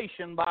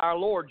salvation by our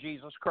Lord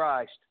Jesus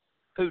Christ,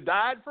 who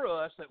died for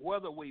us, that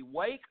whether we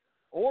wake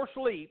or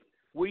sleep,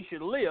 we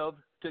should live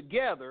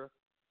together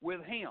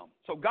with him.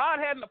 So God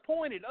hadn't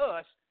appointed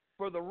us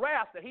for the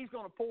wrath that he's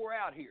going to pour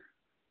out here.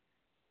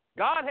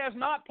 God has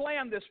not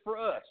planned this for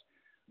us.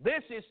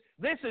 This is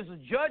a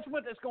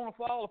judgment that's going to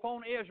fall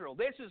upon Israel.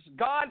 This is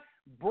God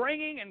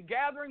bringing and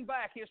gathering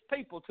back his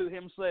people to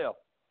himself.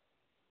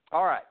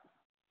 All right.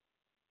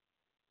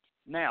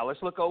 Now,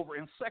 let's look over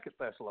in 2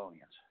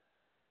 Thessalonians.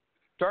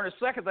 Turn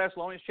to 2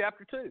 Thessalonians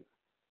chapter 2.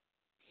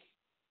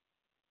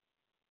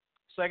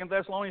 2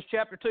 Thessalonians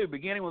chapter 2,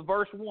 beginning with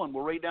verse 1.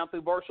 We'll read down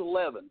through verse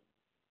 11.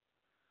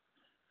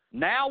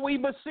 Now we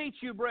beseech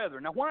you,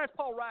 brethren. Now, why is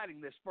Paul writing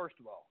this, first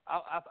of all?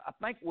 I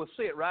think we'll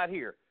see it right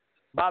here.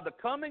 By the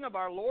coming of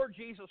our Lord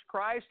Jesus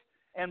Christ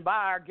and by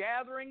our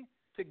gathering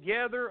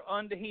together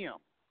unto him.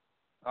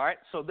 All right,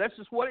 so this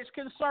is what it's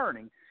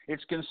concerning.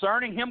 It's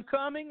concerning him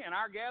coming and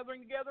our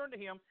gathering together unto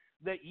him,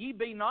 that ye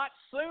be not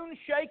soon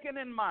shaken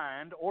in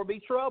mind or be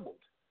troubled,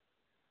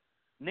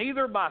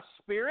 neither by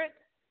spirit,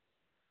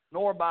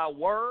 nor by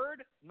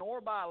word,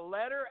 nor by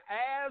letter,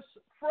 as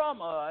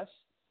from us,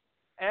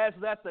 as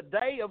that the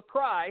day of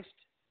Christ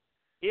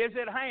is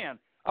at hand.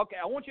 Okay,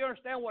 I want you to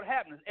understand what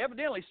happened.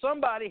 Evidently,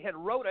 somebody had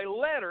wrote a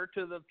letter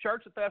to the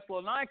church of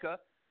Thessalonica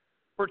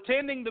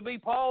pretending to be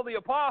Paul the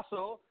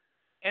Apostle,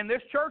 and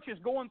this church is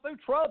going through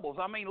troubles.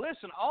 I mean,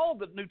 listen, all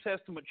the New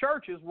Testament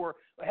churches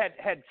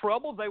had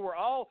troubles. They were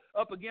all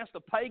up against a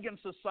pagan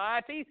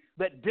society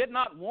that did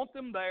not want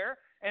them there.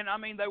 And, I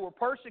mean, they were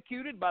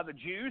persecuted by the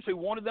Jews who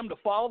wanted them to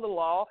follow the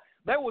law.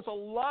 There was a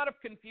lot of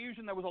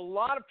confusion. There was a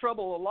lot of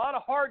trouble, a lot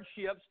of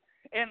hardships.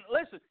 And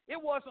listen,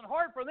 it wasn't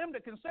hard for them to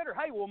consider,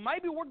 hey, well,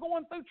 maybe we're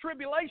going through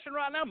tribulation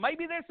right now.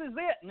 Maybe this is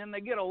it. And then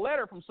they get a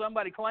letter from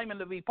somebody claiming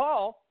to be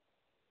Paul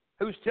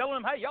who's telling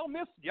them, hey, y'all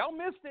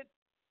missed it.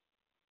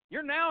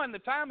 You're now in the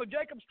time of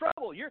Jacob's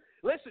trouble.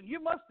 Listen, you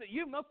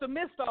must have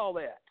missed all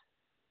that.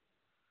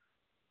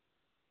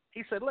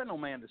 He said, let no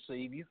man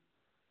deceive you.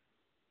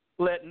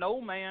 Let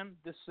no man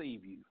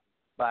deceive you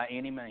by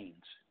any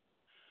means.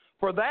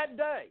 For that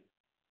day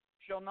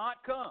shall not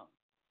come.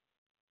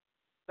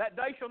 That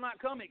day shall not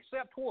come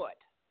except what?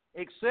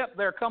 Except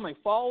there come a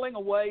falling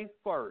away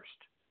first.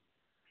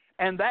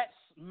 And that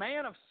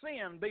man of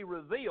sin be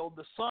revealed,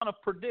 the son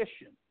of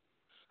perdition,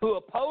 who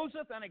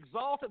opposeth and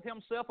exalteth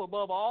himself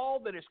above all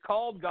that is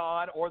called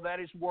God or that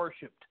is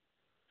worshipped,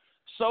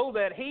 so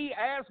that he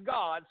as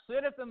God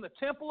sitteth in the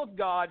temple of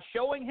God,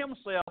 showing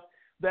himself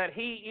that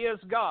he is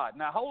God.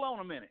 Now, hold on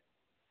a minute.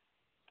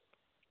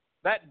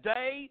 That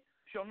day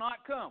shall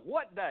not come.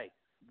 What day?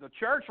 The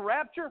church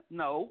rapture?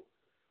 No.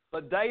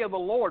 The day of the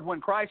Lord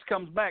when Christ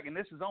comes back, and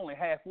this is only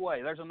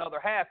halfway. There's another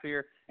half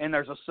here, and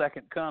there's a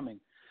second coming.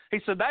 He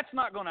said that's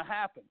not going to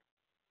happen.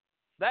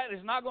 That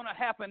is not going to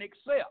happen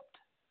except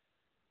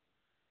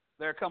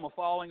there come a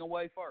falling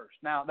away first.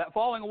 Now, that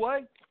falling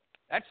away,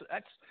 I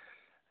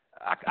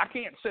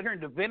can't sit here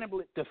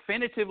and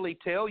definitively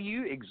tell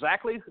you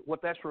exactly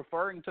what that's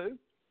referring to.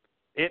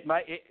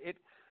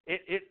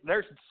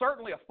 There's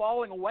certainly a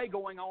falling away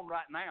going on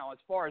right now as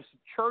far as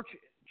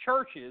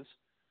churches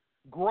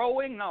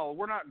growing. No,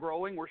 we're not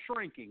growing, we're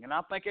shrinking, and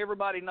I think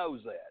everybody knows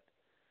that.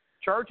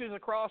 Churches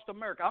across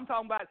America, I'm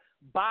talking about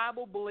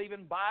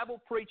Bible-believing,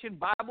 Bible-preaching,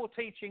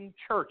 Bible-teaching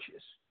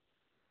churches.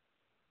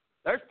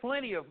 There's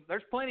plenty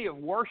of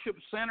worship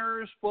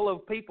centers full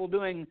of people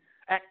doing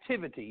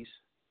activities,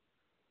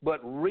 but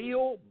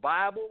real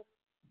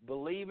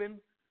Bible-believing,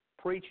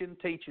 preaching,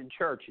 teaching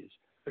churches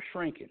are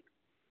shrinking.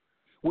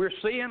 We're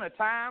seeing a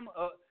time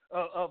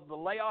of the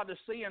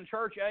Laodicean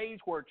church age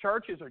where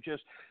churches are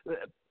just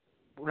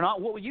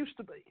not what we used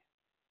to be.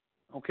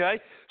 Okay?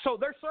 So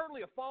there's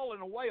certainly a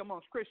falling away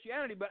amongst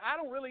Christianity, but I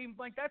don't really even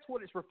think that's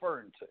what it's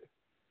referring to.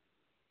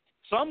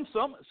 Some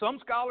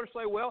scholars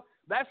say, well,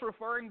 that's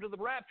referring to the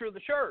rapture of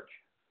the church.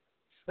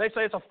 They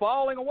say it's a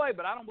falling away,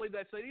 but I don't believe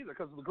that's it either,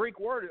 because the Greek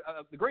word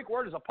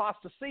is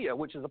apostasia,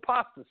 which is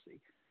apostasy,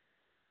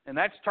 and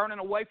that's turning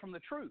away from the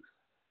truth.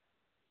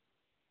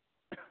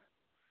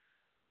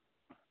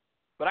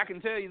 But I can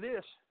tell you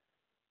this: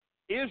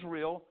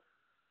 Israel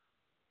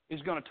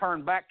is going to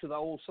turn back to the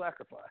old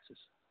sacrifices.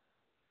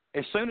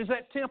 As soon as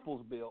that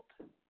temple's built,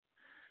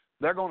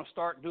 they're going to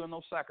start doing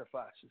those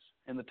sacrifices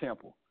in the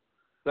temple.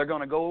 They're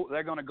going to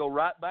go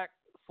right back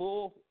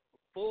full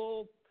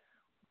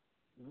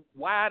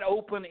wide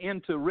open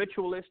into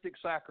ritualistic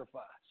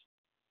sacrifice.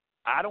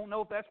 I don't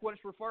know if that's what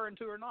it's referring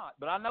to or not,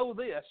 but I know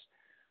this.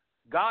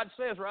 God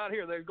says right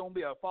here there's going to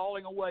be a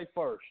falling away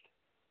first.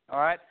 All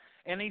right?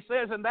 And he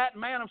says, and that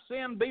man of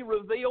sin be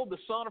revealed, the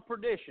son of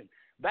perdition.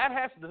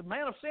 the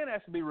man of sin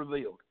has to be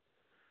revealed,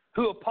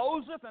 who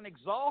opposeth and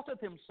exalteth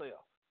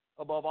himself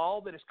above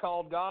all that is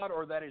called God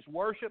or that is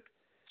worshipped,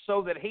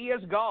 so that he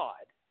is God,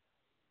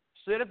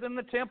 sitteth in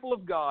the temple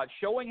of God,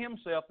 showing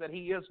himself that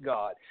he is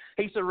God.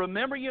 He said,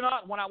 remember you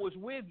not, when I was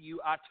with you,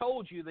 I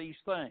told you these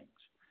things.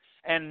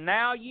 And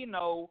now you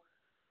know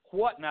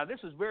what, now this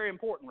is very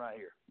important right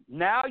here.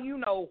 Now you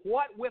know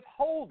what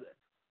withholdeth,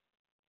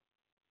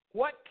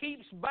 what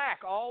keeps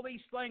back all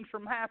these things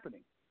from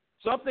happening.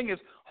 Something is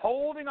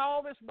holding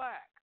all this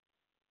back,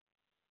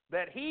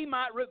 that he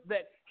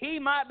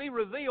might be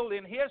revealed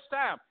in his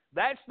time.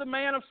 That's the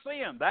man of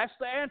sin. That's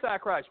the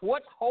Antichrist.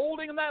 What's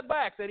holding that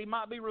back, that he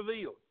might be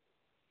revealed?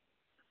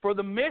 For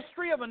the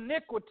mystery of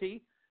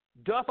iniquity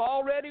doth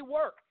already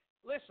work.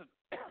 Listen,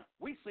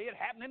 we see it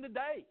happening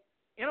today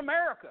in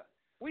America.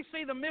 We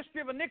see the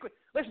mystery of iniquity.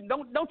 Listen,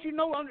 don't you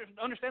know,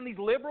 understand these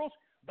liberals?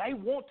 They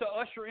want to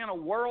usher in a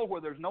world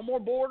where there's no more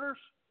borders.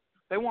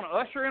 They want to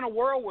usher in a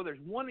world where there's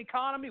one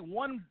economy,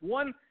 one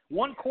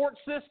court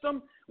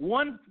system,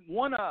 one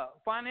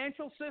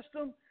financial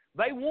system.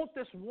 They want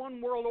this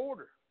one world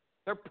order.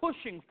 They're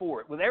pushing for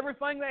it with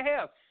everything they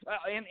have.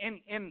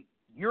 In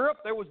Europe,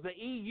 there was the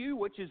EU,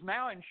 which is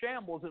now in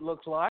shambles, it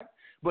looks like,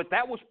 but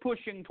that was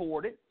pushing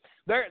toward it.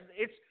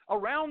 It's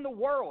around the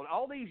world,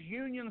 all these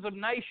unions of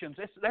nations.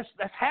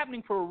 That's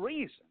happening for a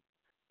reason.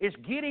 It's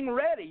getting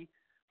ready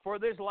for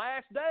this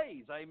last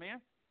days,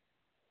 amen?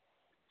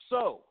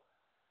 So,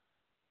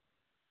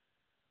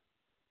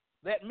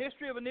 that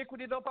mystery of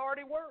iniquity doth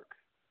already work.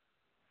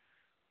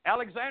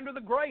 Alexander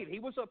the Great, he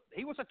was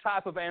a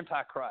type of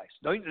Antichrist.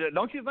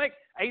 Don't you think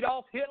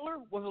Adolf Hitler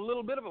was a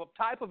little bit of a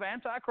type of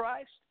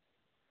Antichrist?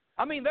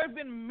 I mean, there have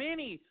been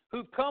many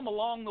who've come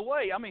along the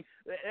way. I mean,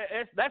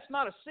 that's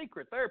not a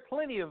secret. There are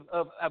plenty of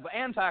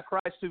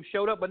Antichrists who've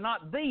showed up, but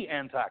not the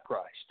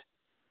Antichrist.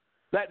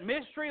 That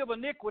mystery of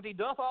iniquity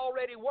doth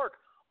already work.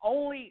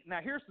 Now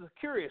here's the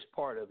curious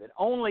part of it.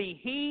 Only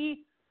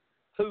he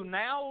who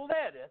now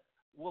letteth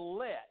will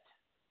let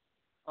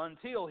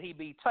until he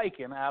be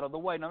taken out of the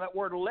way. Now that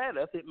word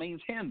letteth, it means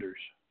hinders.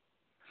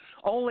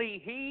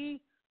 Only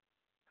he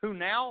who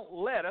now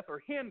letteth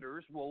or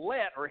hinders will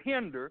let or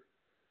hinder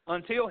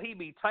until he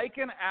be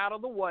taken out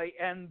of the way,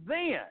 and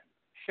then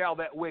shall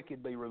that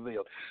wicked be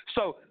revealed.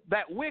 So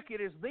that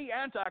wicked is the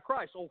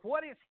Antichrist. So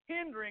what is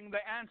hindering the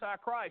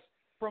Antichrist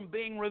from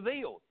being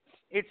revealed?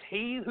 It's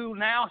he who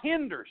now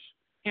hinders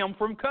him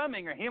from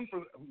coming, or him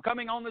from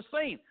coming on the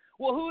scene.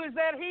 Well, who is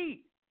that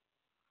he?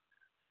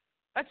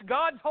 That's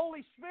God's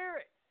Holy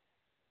Spirit,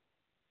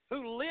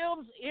 who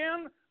lives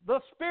in the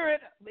Spirit,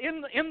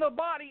 in the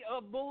body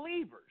of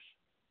believers.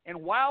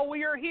 And while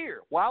we are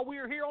here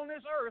on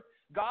this earth,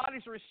 God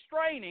is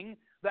restraining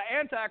the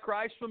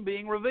Antichrist from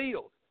being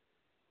revealed.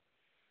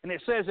 And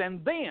it says,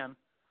 and then,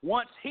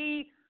 once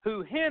he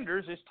who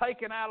hinders is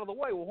taken out of the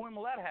way, well, when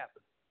will that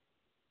happen?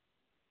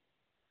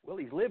 Well,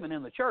 he's living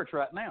in the church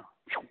right now.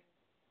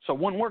 So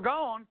when we're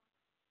gone,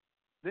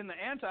 then the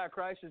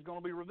Antichrist is going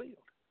to be revealed.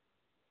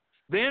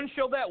 Then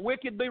shall that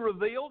wicked be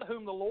revealed,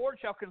 whom the Lord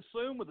shall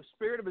consume with the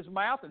spirit of his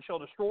mouth, and shall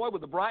destroy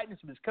with the brightness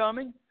of his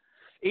coming.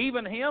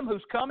 Even him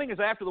whose coming is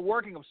after the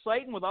working of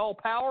Satan, with all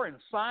power and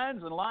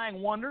signs and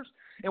lying wonders,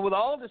 and with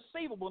all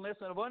deceivableness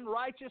and of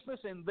unrighteousness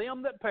in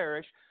them that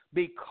perish,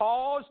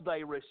 because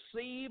they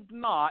received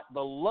not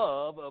the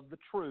love of the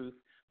truth,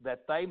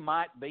 that they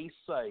might be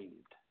saved.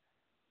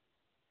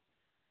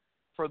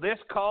 For this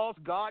cause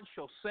God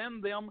shall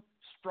send them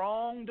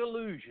strong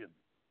delusion,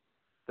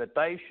 that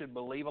they should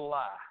believe a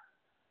lie,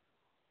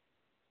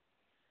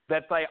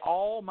 that they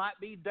all might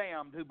be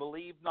damned who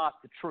believed not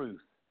the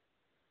truth,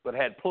 but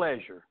had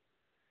pleasure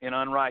in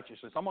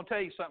unrighteousness. I'm going to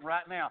tell you something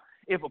right now.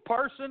 If a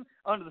person,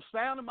 under the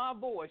sound of my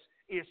voice,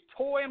 is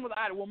toying with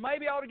idol, well,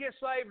 maybe I ought to get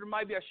saved or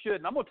maybe I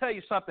shouldn't. I'm going to tell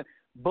you something.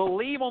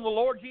 Believe on the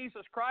Lord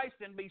Jesus Christ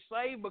and be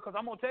saved, because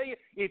I'm going to tell you,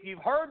 if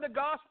you've heard the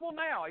gospel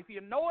now, if you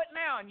know it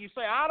now, and you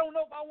say, I don't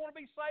know if I want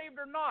to be saved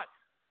or not,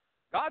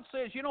 God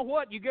says, you know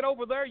what? You get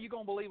over there, you're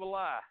going to believe a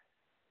lie.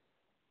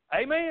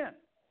 Amen.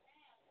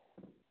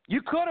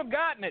 You could have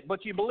gotten it,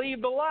 but you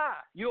believed the lie.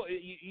 You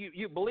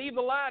believe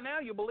the lie now,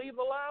 you believe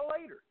the lie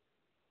later.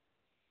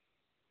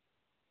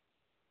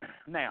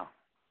 Now,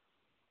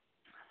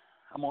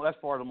 that's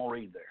part I'm going to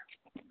read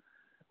there.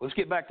 Let's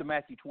get back to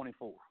Matthew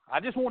 24. I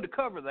just wanted to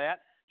cover that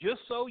just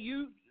so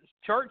you,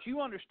 church,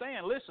 you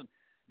understand. Listen,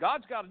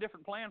 God's got a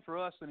different plan for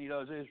us than he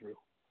does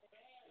Israel.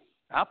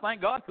 I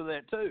thank God for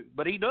that too,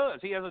 but he does.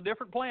 He has a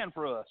different plan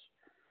for us.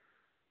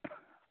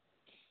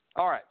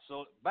 All right,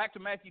 so back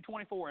to Matthew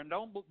 24, and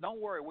don't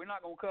worry, we're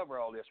not going to cover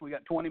all this. We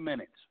got 20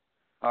 minutes.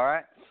 All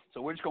right,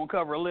 so we're just going to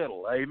cover a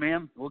little.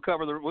 Amen. We'll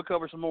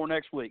cover some more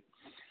next week.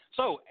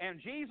 So, and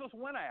Jesus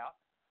went out.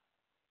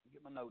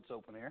 Get my notes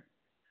open here.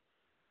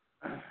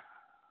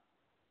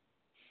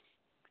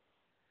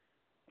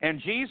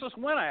 And Jesus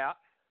went out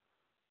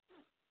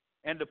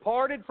and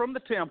departed from the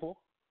temple,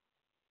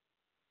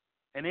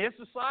 and his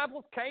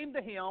disciples came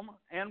to him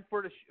and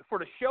for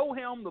to show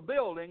him the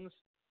buildings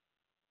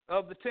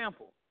of the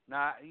temple.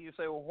 Now, you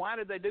say, well, why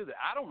did they do that?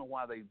 I don't know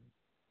why they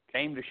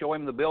came to show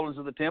him the buildings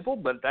of the temple,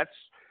 but that's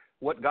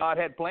what God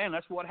had planned,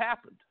 that's what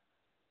happened.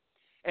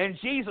 And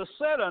Jesus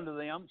said unto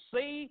them,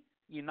 see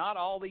ye not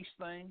all these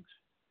things?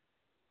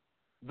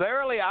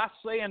 Verily I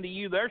say unto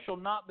you, there shall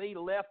not be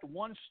left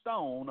one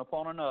stone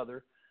upon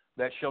another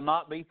that shall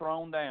not be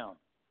thrown down.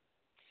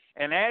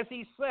 And as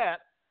he sat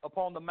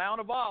upon the Mount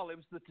of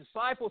Olives, the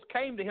disciples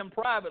came to him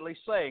privately,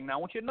 saying, now I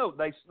want you to note,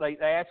 they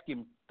asked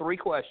him 3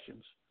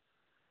 questions.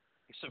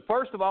 He said,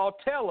 first of all,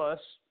 tell us,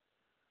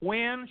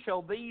 when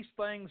shall these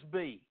things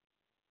be?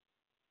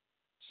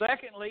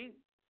 Secondly,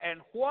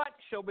 and what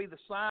shall be the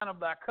sign of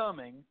thy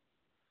coming?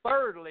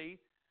 Thirdly,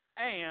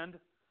 and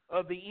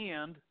of the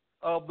end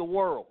of the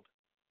world.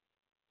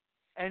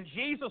 And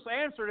Jesus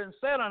answered and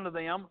said unto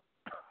them,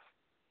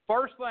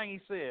 first thing he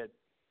said,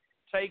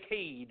 take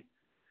heed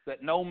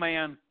that no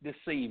man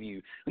deceive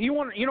you.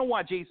 You know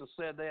why Jesus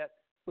said that?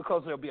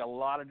 Because there'll be a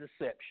lot of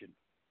deception.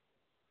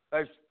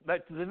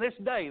 In this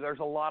day, there's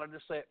a lot of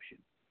deception.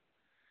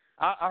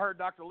 I heard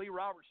Dr. Lee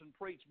Robertson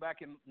preach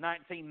back in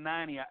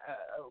 1990, I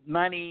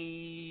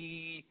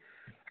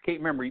can't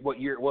remember what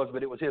year it was,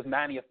 but it was his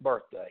 90th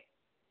birthday.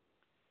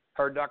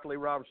 Heard Dr. Lee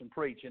Robertson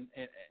preach, and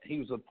he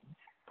was the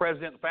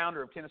president and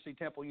founder of Tennessee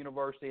Temple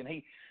University, and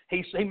he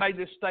made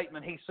this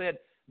statement. He said,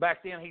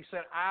 back then, he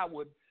said,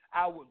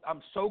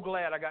 I'm so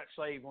glad I got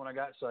saved when I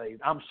got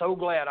saved. I'm so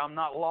glad I'm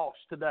not lost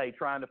today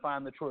trying to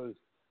find the truth.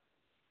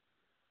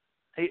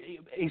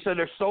 He said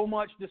there's so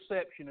much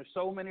deception. There's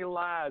so many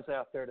lies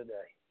out there today.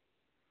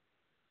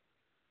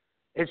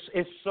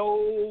 It's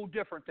so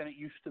different than it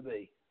used to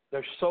be.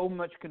 There's so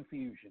much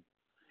confusion.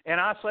 And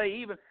I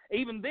say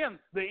even then,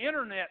 the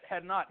internet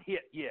had not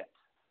hit yet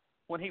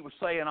when he was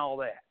saying all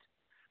that.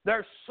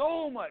 There's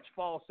so much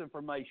false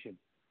information.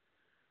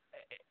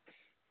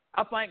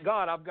 I thank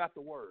God I've got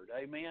the Word.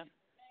 Amen.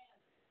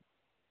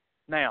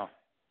 Now,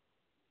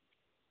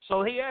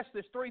 so they asked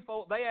this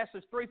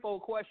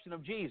threefold question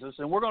of Jesus,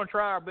 and we're going to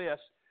try our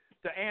best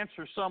to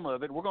answer some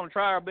of it. We're going to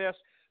try our best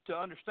to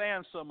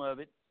understand some of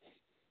it.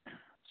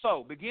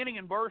 So, beginning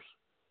in verse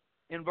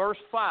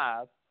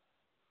 5,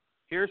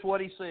 here's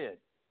what he said.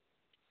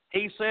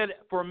 He said,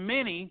 for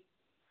many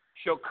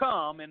shall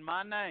come in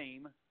my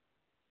name,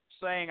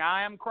 saying,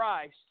 I am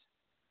Christ,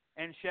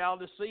 and shall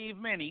deceive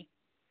many.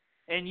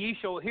 And ye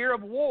shall hear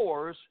of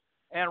wars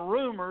and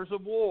rumors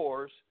of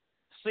wars.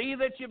 See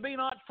that ye be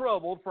not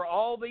troubled, for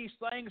all these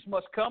things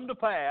must come to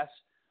pass,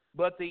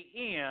 but the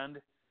end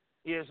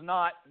is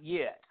not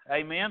yet.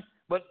 Amen.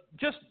 But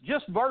just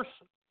verse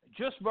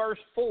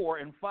 4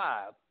 and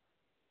 5.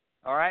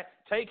 All right.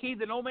 Take heed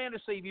that no man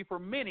deceive you, for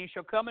many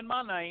shall come in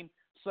my name,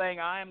 saying,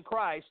 I am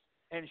Christ,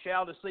 and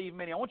shall deceive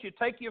many. I want you to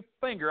take your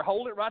finger,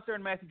 hold it right there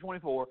in Matthew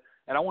 24,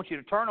 and I want you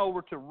to turn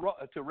over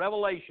to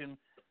Revelation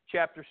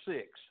chapter 6.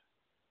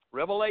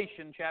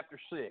 Revelation chapter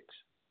 6.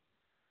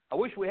 I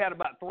wish we had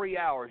about 3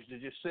 hours to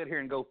just sit here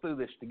and go through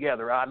this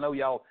together. I know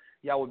y'all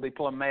would be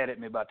plumb mad at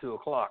me by 2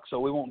 o'clock, so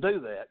we won't do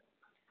that.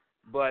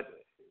 But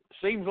it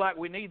seems like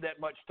we need that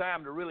much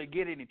time to really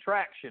get any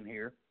traction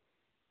here.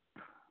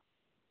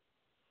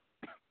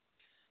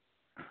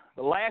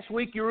 The last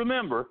week, you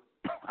remember,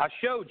 I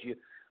showed you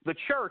the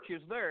church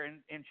is there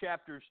in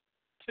chapters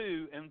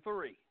 2 and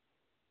 3.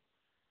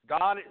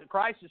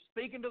 Christ is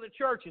speaking to the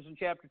churches in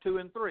chapter 2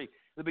 and 3.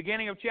 The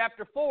beginning of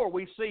chapter 4,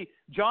 we see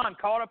John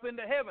caught up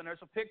into heaven. There's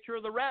a picture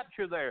of the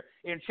rapture there.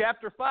 In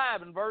chapter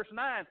 5 and verse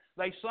 9,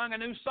 they sung a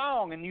new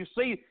song, and you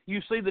see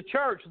the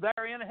church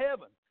there in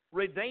heaven,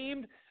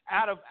 redeemed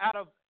out of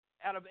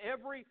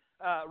every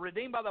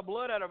redeemed by the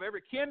blood out of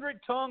every kindred,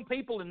 tongue,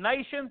 people, and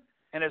nation,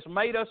 and has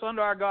made us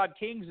unto our God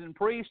kings and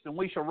priests, and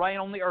we shall reign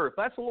on the earth.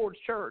 That's the Lord's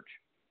church.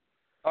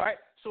 All right.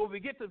 So if we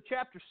get to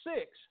chapter 6.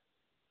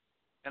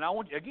 And I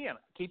want you, again,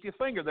 keep your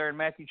finger there in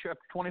Matthew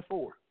chapter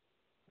 24.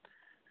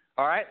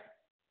 All right?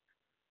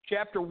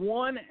 Chapter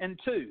 1 and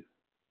 2.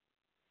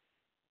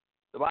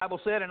 The Bible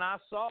said, and I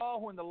saw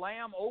when the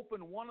Lamb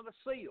opened one of the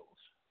seals,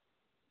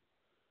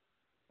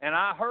 and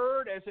I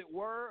heard, as it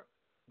were,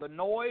 the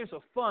noise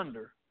of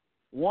thunder,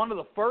 one of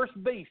the first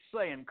beasts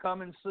saying,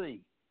 come and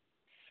see.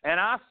 And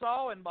I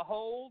saw, and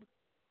behold,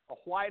 a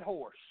white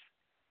horse.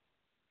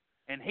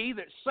 And he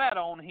that sat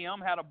on him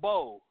had a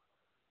bow,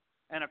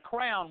 and a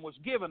crown was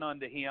given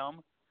unto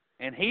him,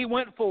 and he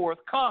went forth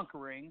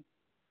conquering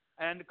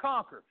and to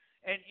conquer.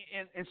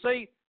 And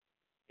see,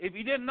 if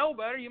you didn't know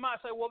better, you might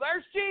say, well,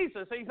 there's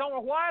Jesus. He's on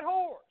a white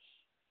horse.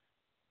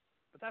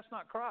 But that's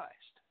not Christ.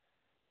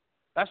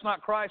 That's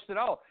not Christ at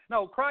all.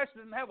 No, Christ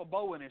didn't have a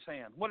bow in his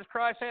hand. What does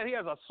Christ have? He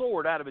has a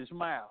sword out of his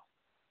mouth.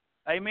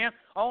 Amen.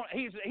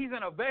 He's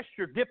in a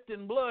vesture dipped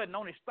in blood, and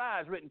on his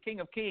thighs written King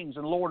of Kings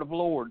and Lord of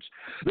Lords.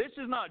 This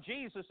is not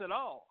Jesus at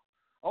all.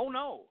 Oh,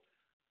 no.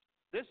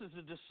 This is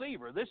a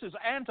deceiver. This is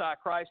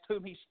Antichrist,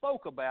 whom he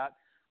spoke about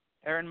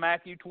there in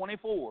Matthew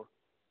 24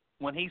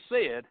 when he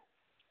said,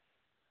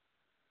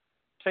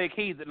 take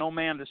heed that no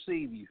man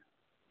deceive you.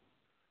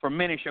 For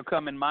many shall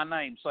come in my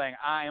name, saying,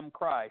 I am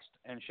Christ,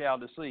 and shall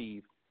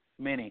deceive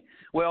many.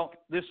 Well,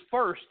 this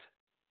first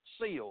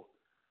seal,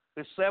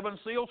 this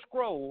 7-seal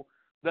scroll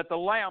that the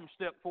Lamb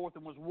stepped forth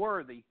and was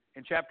worthy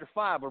in chapter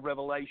 5 of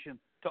Revelation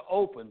to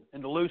open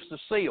and to loose the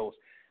seals.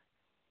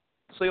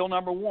 seal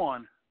number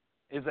 1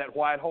 is that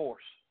white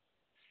horse.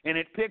 And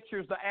it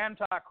pictures the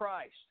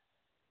Antichrist.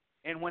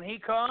 And when he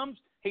comes,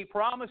 he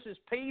promises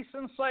peace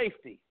and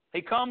safety.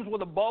 He comes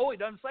with a bow. He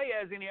doesn't say he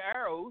has any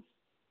arrows.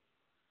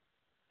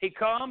 He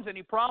comes and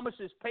he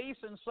promises peace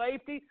and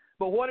safety.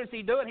 But what is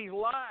he doing? He's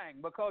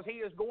lying, because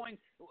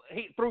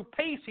through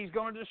peace he's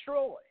going to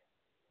destroy.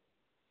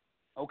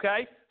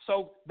 Okay?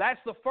 So that's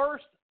the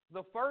first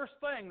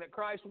thing that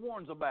Christ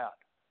warns about,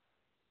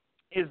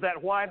 is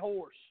that white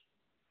horse.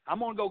 I'm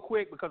going to go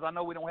quick because I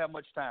know we don't have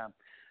much time.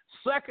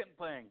 Second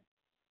thing,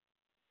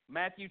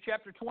 Matthew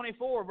chapter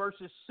 24,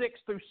 verses 6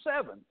 through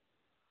 7.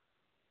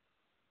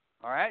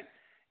 All right?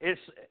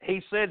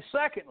 He said,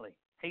 secondly,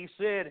 he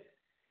said,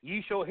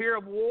 ye shall hear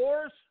of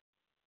wars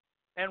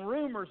and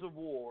rumors of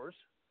wars.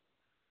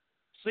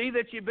 See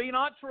that ye be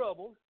not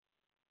troubled,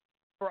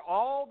 for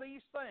all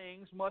these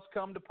things must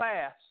come to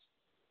pass.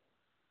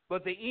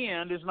 But the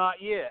end is not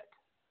yet.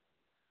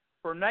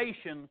 For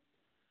nation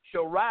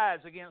shall rise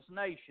against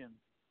nation,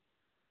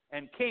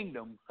 and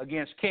kingdom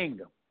against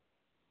kingdom.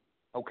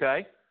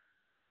 Okay?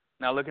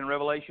 Now look in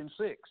Revelation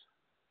 6.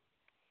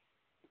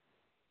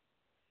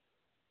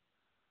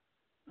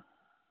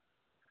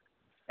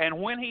 And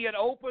when he had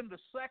opened the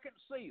second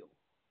seal,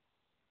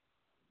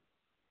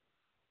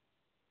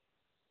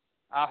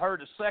 I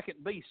heard a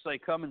second beast say,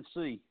 come and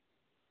see.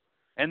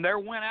 And there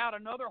went out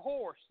another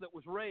horse that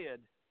was red,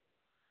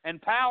 and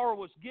power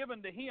was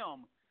given to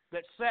him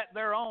that sat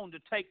thereon to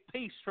take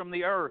peace from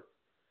the earth,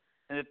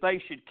 and that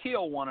they should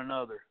kill one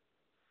another.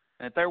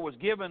 And that there was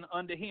given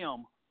unto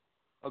him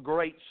a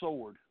great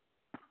sword.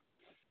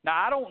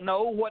 Now, I don't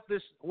know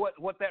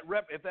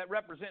if that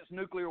represents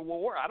nuclear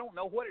war. I don't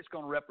know what it's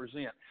going to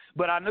represent.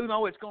 But I do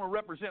know it's going to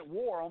represent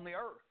war on the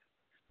earth.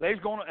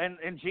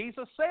 And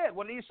Jesus said,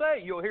 what did he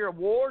say? You'll hear of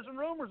wars and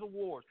rumors of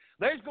wars.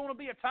 There's going to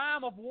be a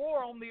time of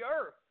war on the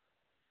earth.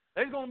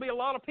 There's going to be a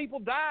lot of people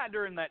die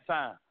during that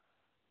time.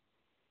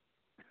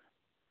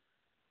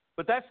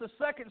 But that's the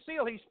second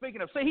seal he's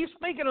speaking of. See, he's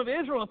speaking of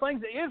Israel and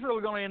things that Israel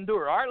are going to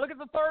endure. All right, look at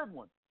the third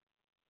one.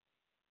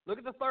 Look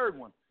at the third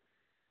one.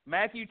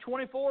 Matthew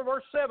 24,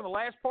 verse 7, the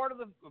last part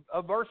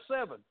of verse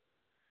 7.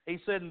 He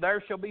said, and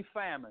there shall be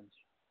famines.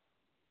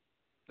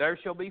 There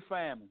shall be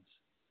famines.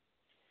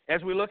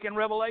 As we look in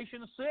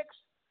Revelation 6,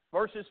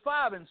 verses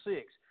 5 and 6.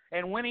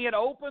 And when he had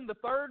opened the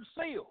third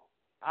seal,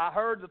 I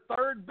heard the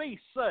third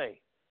beast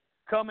say,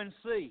 come and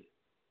see.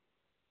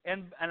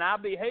 And I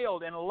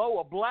beheld, and lo,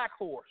 a black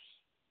horse.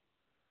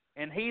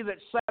 And he that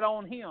sat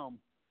on him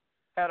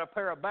had a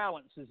pair of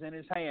balances in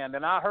his hand.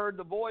 And I heard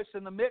the voice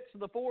in the midst of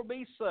the four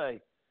beasts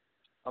say,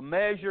 a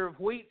measure of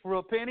wheat for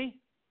a penny,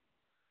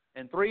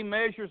 and 3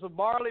 measures of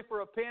barley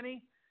for a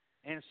penny,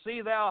 and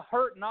see thou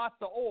hurt not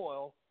the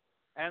oil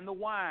and the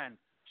wine.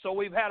 So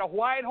we've had a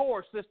white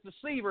horse, this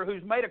deceiver,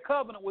 who's made a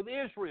covenant with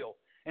Israel,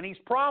 and he's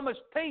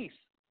promised peace,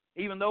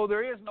 even though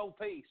there is no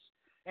peace.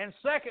 And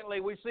secondly,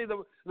 we see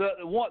the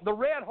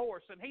red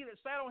horse, and he that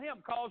sat on him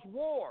caused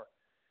war.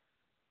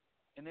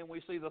 And then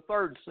we see the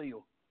third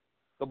seal,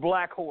 the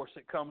black horse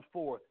that comes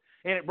forth,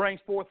 and it brings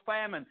forth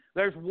famine.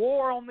 There's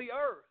war on the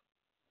earth.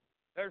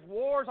 There's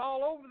wars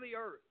all over the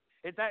earth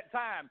at that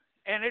time.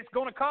 And it's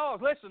going to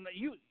cause, listen,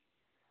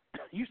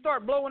 you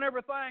start blowing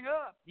everything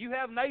up. You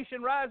have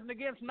nation rising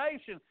against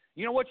nation.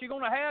 You know what you're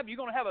going to have? You're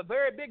going to have a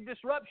very big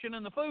disruption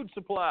in the food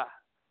supply.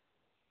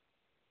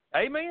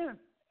 Amen.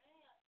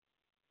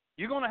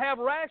 You're going to have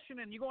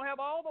rationing. You're going to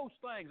have all those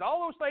things.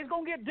 All those things are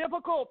going to get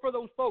difficult for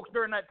those folks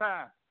during that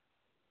time.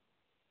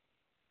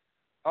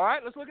 All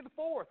right, let's look at the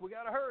fourth. We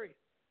got to hurry.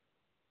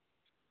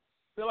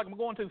 Feel like I'm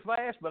going too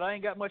fast, but I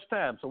ain't got much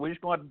time, so we're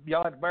just going to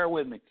y'all have to bear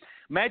with me.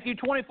 Matthew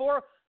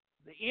 24,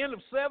 the end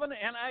of 7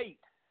 and 8.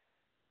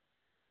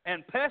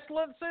 And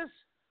pestilences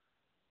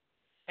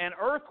and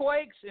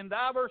earthquakes in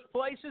diverse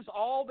places,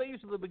 all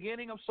these are the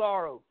beginning of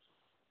sorrows.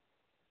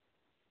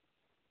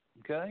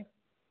 Okay?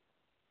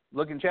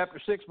 Look in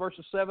chapter 6,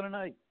 verses 7 and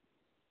 8.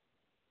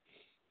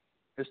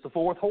 It's the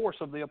fourth horse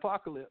of the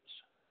apocalypse.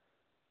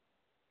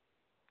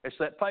 It's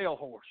that pale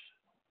horse.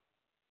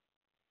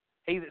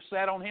 He that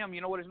sat on him, you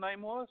know what his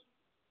name was?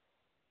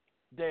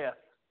 Death.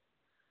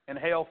 And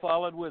hell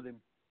followed with him.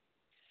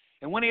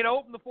 And when he had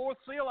opened the fourth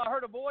seal, I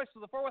heard a voice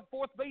of the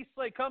fourth beast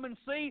say, come and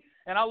see.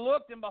 And I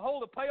looked, and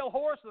behold, a pale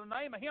horse, and the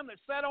name of him that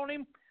sat on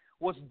him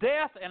was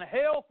Death, and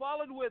hell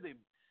followed with him.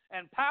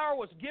 And power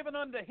was given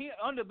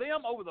unto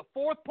them over the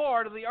fourth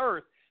part of the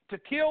earth, to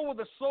kill with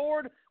the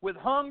sword, with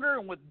hunger,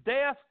 and with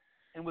death,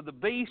 and with the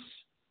beasts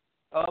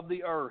of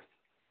the earth.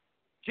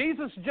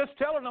 Jesus is just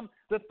telling them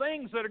the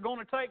things that are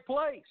going to take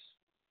place.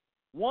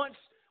 Once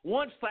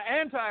the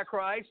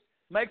Antichrist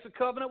makes a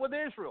covenant with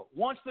Israel.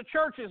 Once the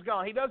church is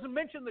gone. He doesn't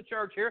mention the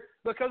church here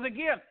because,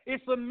 again,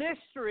 it's the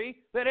mystery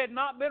that had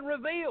not been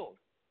revealed.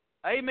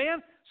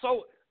 Amen?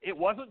 So it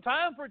wasn't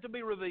time for it to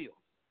be revealed.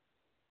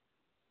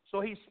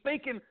 So he's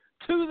speaking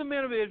to the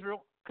men of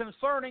Israel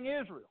concerning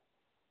Israel.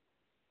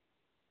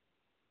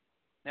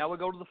 Now we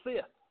go to the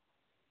fifth.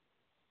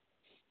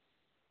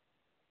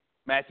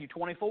 Matthew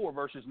 24,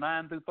 verses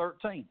 9 through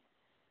 13.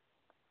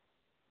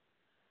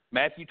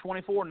 Matthew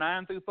 24,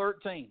 9 through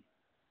 13.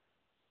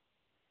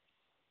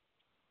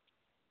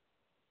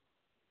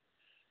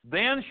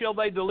 Then shall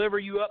they deliver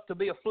you up to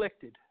be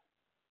afflicted,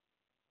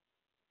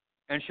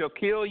 and shall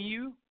kill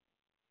you,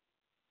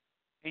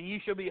 and you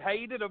shall be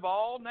hated of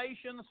all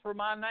nations for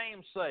my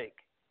name's sake.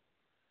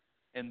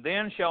 And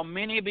then shall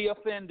many be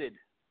offended,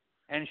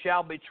 and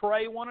shall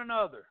betray one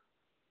another,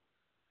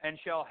 and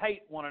shall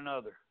hate one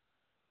another.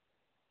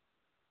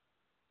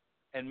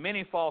 And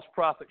many false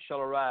prophets shall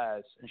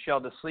arise, and shall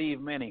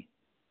deceive many.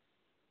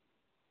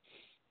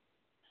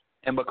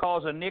 And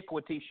because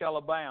iniquity shall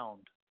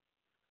abound,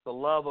 the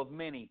love of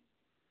many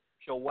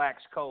shall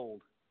wax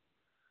cold.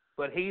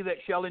 But he that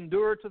shall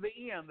endure to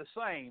the end, the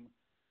same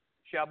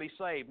shall be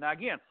saved. Now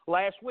again,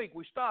 last week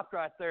we stopped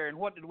right there, and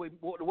what did we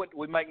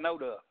make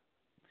note of?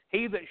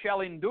 He that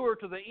shall endure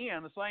to the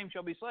end, the same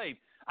shall be saved.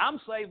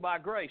 I'm saved by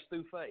grace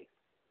through faith.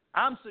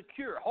 I'm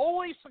secure,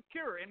 wholly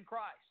secure in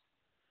Christ.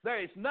 There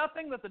is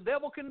nothing that the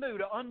devil can do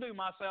to undo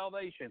my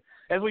salvation.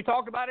 As we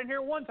talked about in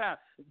here one time,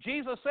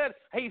 Jesus said,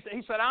 he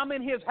said, I'm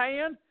in his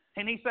hand,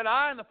 and he said,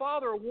 I and the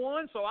Father are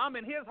one, so I'm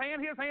in his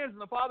hand's in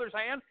the Father's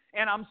hand,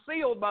 and I'm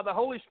sealed by the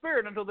Holy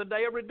Spirit until the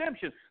day of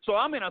redemption. So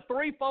I'm in a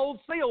threefold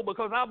seal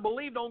because I've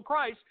believed on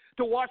Christ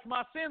to wash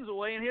my sins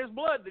away in his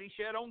blood that he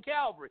shed on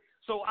Calvary.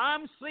 So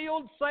I'm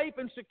sealed, safe,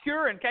 and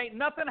secure, and can't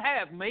nothing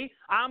have me.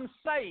 I'm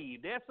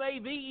saved,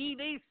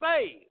 S-A-V-E-D,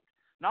 saved.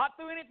 Not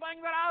through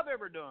anything that I've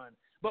ever done,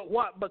 but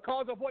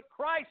because of what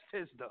Christ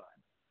has done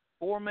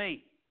for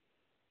me.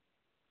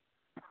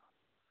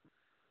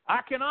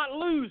 I cannot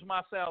lose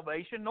my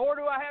salvation, nor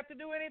do I have to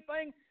do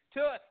anything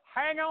to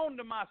hang on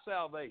to my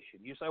salvation.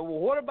 You say, well,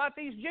 what about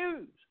these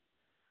Jews?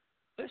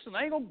 Listen,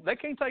 they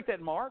can't take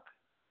that mark.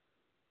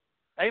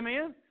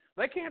 Amen?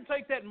 They can't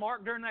take that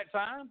mark during that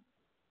time.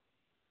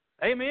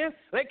 Amen?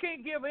 They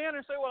can't give in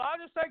and say, well, I'll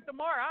just take the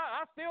mark.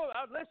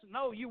 Listen,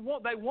 no,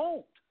 they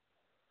won't.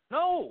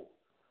 No.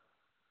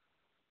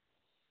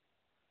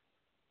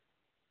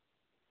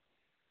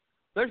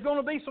 There's going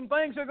to be some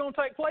things that are going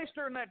to take place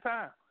during that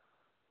time.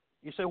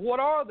 You say, what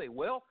are they?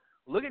 Well,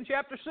 look in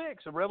chapter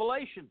 6 of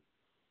Revelation.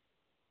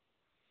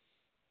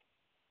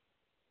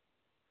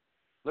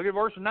 Look at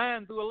verse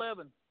 9 through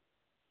 11.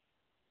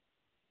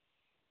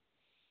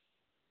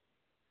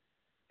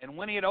 And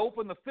when he had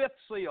opened the fifth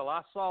seal,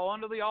 I saw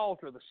under the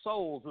altar the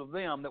souls of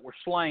them that were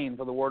slain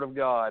for the word of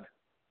God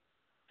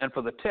and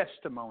for the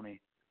testimony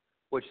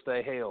which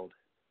they held.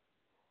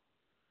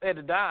 They had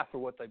to die for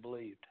what they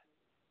believed.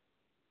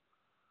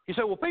 You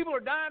say, well, people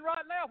are dying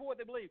right now for what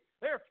they believe.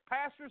 There are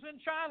pastors in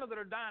China that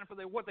are dying for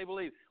what they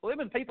believe. Well, there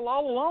have been people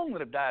all along that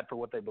have died for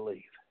what they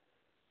believe.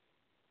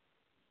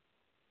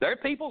 There are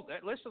people,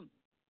 listen,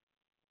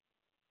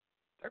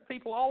 there are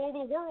people all over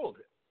the world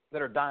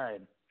that are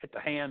dying at the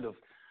hand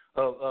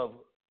of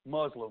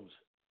Muslims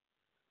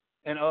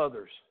and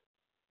others.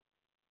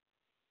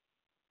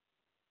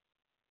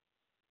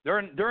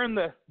 During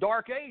the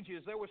Dark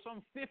Ages, there were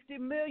some 50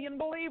 million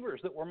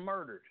believers that were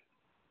murdered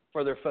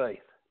for their faith.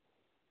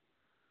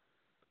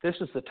 This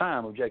is the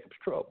time of Jacob's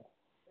trouble.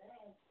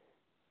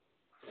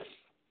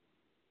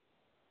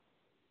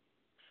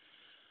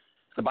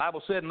 The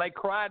Bible said, and they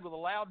cried with a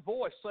loud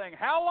voice, saying,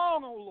 how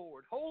long, O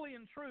Lord, holy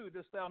and true,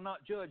 dost thou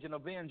not judge and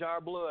avenge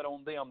our blood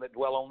on them that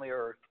dwell on the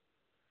earth?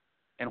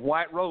 And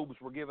white robes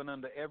were given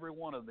unto every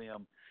one of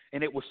them.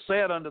 And it was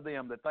said unto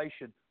them that they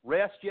should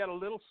rest yet a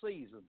little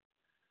season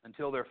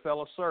until their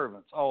fellow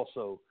servants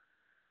also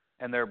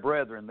and their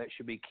brethren that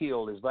should be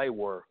killed as they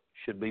were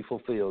should be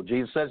fulfilled.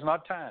 Jesus says,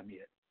 not time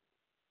yet.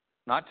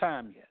 Not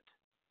time yet.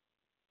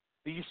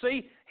 Do you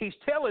see? He's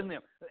telling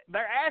them.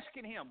 They're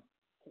asking him,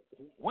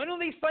 when are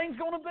these things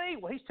going to be?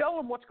 Well, he's telling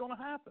them what's going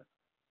to happen.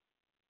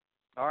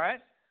 All right?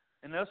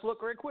 And let's look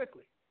very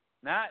quickly.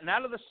 Now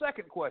to the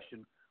second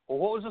question. Well,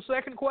 what was the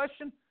second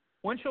question?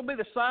 When shall be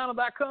the sign of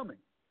thy coming?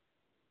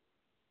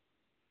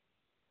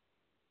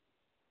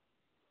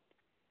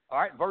 All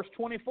right,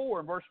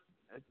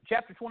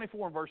 chapter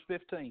 24 and verse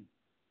 15.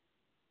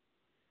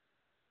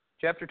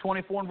 Chapter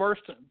 24 and verse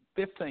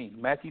 15,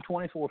 Matthew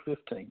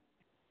 24:15.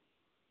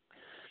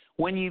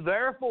 When ye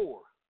therefore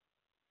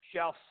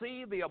shall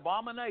see the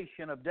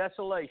abomination of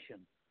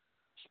desolation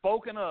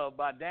spoken of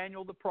by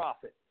Daniel the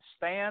prophet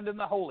stand in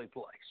the holy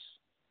place,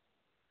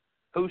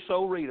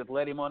 whoso readeth,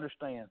 let him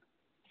understand.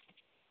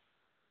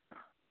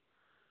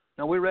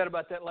 Now, we read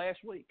about that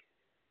last week.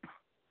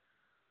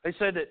 They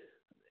said that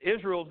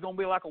Israel is going to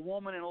be like a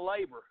woman in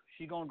labor.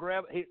 They're going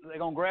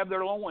to grab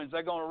their loins.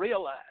 They're going to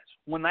realize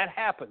when that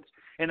happens,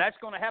 and that's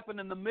going to happen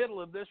in the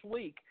middle of this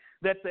week,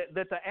 that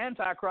the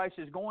Antichrist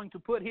is going to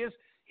put his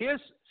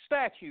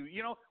statue.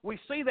 You know, we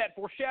see that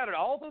foreshadowed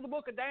all through the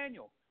book of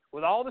Daniel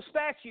with all the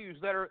statues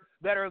that are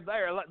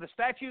there. Like the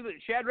statue that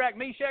Shadrach,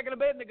 Meshach, and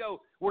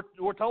Abednego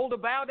were told to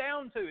bow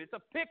down to. It's a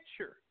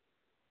picture.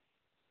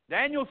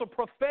 Daniel's a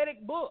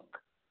prophetic book.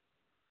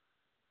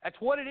 That's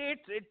what it is.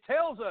 It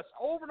tells us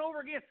over and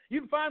over again.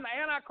 You can find the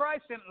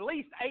Antichrist in at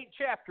least 8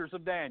 chapters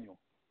of Daniel.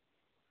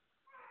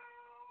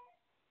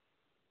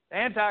 The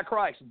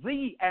Antichrist,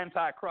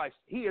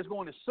 he is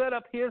going to set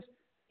up his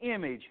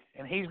image,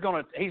 and he's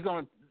going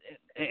to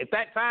at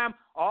that time,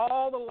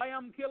 all the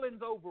lamb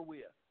killing's over with.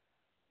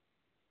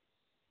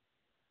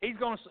 He's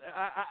going to.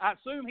 I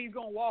assume he's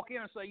going to walk in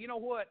and say, "You know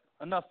what?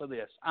 Enough of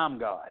this. I'm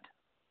God.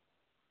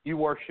 You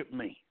worship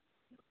me."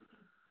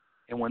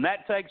 And when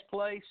that takes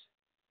place,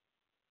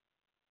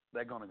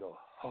 they're going to go,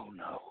 "Oh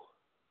no,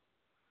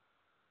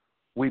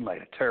 we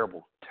made a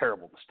terrible,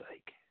 terrible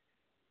mistake."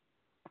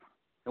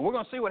 And we're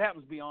going to see what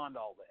happens beyond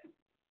all that.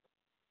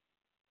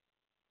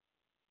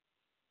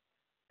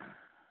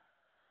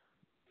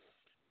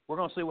 We're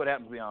going to see what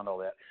happens beyond all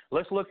that.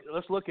 Let's look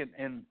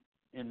in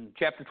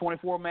chapter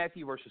 24 of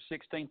Matthew, verses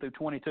 16 through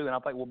 22, and I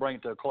think we'll bring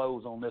it to a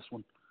close on this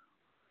one.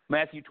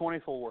 Matthew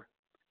 24,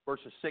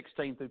 verses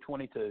 16 through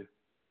 22.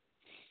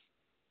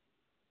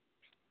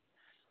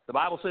 The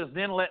Bible says,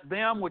 "Then let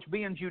them which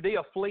be in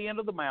Judea flee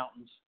into the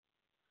mountains.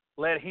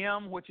 Let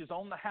him which is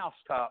on the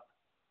housetop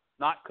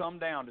not come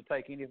down to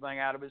take anything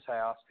out of his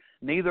house.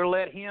 Neither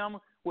let him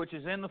which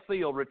is in the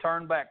field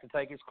return back to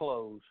take his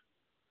clothes.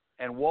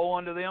 And woe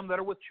unto them that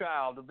are with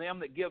child, to them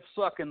that give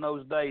suck in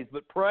those days.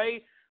 But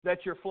pray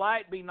that your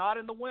flight be not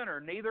in the winter,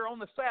 neither on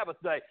the Sabbath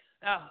day."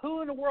 Now,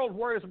 who in the world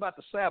worries about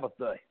the Sabbath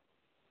day?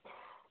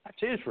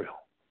 That's Israel.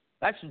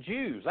 That's the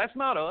Jews. That's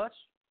not us.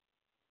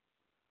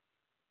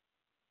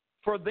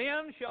 "For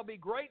then shall be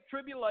great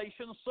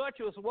tribulation, such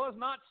as was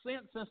not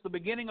since the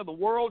beginning of the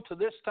world to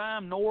this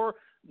time, nor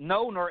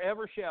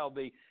ever shall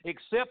be.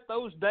 Except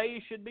those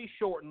days should be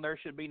shortened, there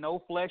should be no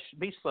flesh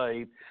be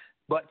saved.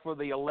 But for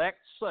the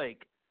elect's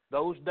sake,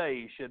 those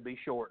days should be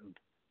shortened.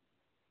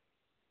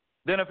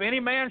 Then if any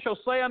man shall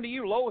say unto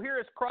you, Lo, here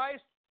is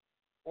Christ,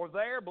 or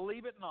there,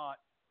 believe it not.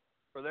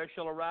 For there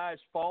shall arise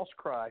false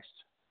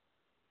Christs."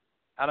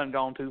 I done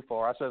gone too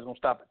far. I said I was going to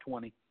stop at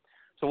 20.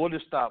 So we'll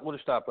just stop. We'll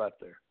just stop right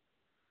there.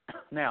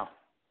 Now,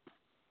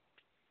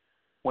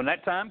 when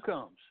that time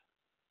comes,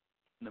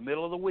 in the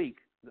middle of the week,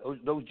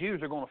 those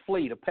Jews are going to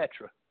flee to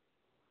Petra.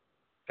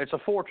 It's a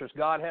fortress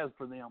God has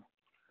for them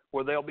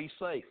where they'll be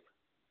safe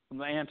from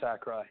the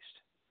Antichrist.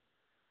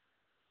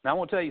 Now, I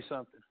want to tell you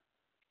something.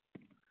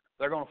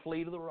 They're going to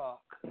flee to the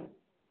rock.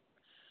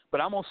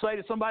 But I'm going to say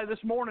to somebody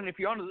this morning, if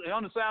you're on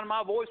the sound of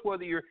my voice,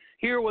 whether you're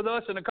here with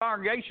us in the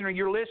congregation or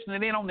you're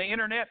listening in on the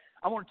internet,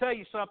 I want to tell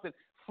you something.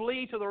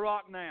 Flee to the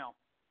rock now.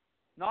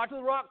 Not to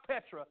the rock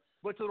Petra,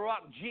 but to the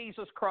rock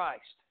Jesus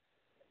Christ.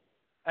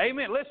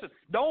 Amen. Listen,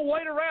 don't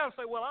wait around and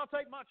say, well, I'll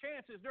take my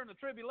chances during the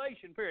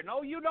tribulation period.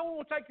 No, you don't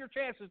want to take your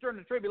chances during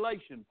the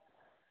tribulation.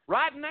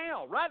 Right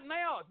now,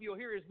 if you'll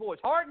hear his voice.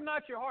 Harden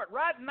not your heart.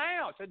 Right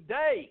now,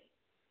 today.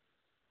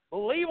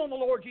 Believe on the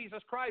Lord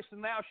Jesus Christ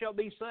and thou shalt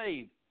be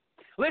saved.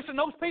 Listen,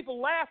 those people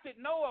laughed at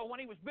Noah when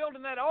he was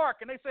building that ark,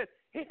 and they said,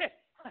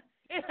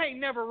 it ain't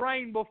never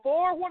rained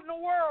before. What in the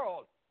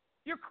world?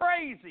 You're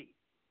crazy.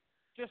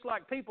 Just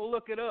like people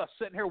look at us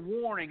sitting here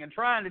warning and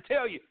trying to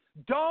tell you,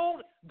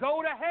 don't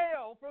go to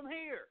hell from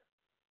here.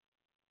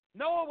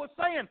 Noah was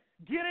saying,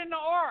 get in the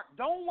ark.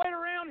 Don't wait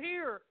around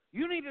here.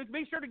 You need to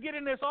be sure to get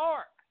in this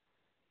ark.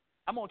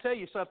 I'm going to tell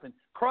you something.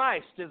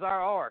 Christ is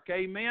our ark.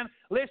 Amen.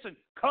 Listen,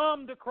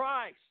 come to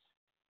Christ.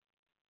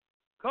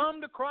 Come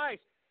to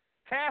Christ.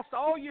 Cast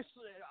all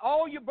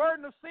your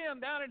burden of sin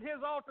down at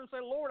his altar and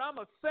say, Lord, I'm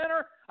a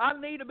sinner. I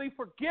need to be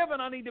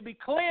forgiven. I need to be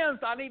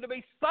cleansed. I need to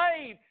be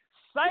saved.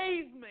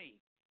 Save me.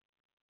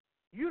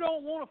 You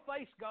don't want to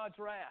face God's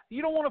wrath.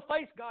 You don't want to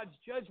face God's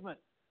judgment.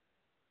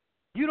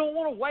 You don't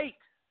want to wait.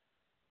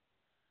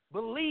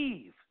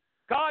 Believe.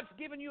 God's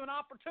given you an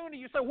opportunity.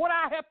 You say, what do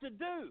I have to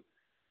do?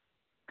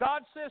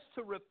 God says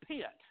to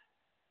repent.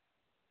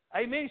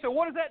 Amen. You say,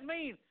 what does that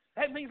mean?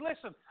 That means,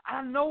 listen,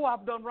 I know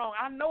I've done wrong.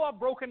 I know I've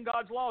broken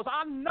God's laws.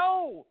 I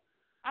know.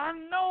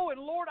 And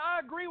Lord, I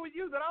agree with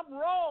you that I'm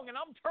wrong, and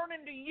I'm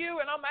turning to you,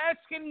 and I'm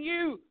asking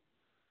you,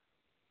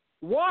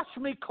 wash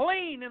me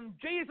clean in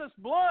Jesus'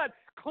 blood.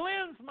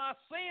 Cleanse my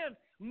sin.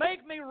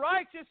 Make me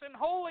righteous and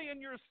holy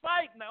in your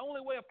sight. And the only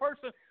way a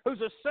person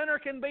who's a sinner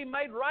can be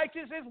made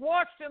righteous is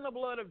washed in the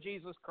blood of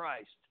Jesus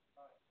Christ.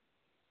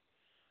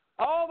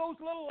 All those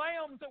little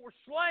lambs that were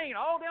slain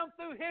all down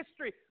through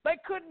history, they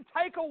couldn't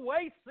take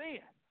away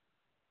sin.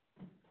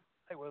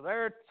 They were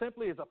there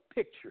simply as a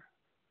picture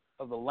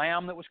of the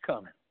Lamb that was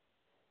coming.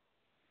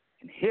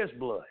 And his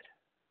blood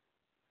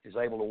is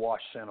able to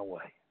wash sin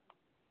away.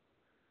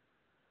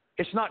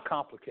 It's not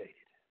complicated.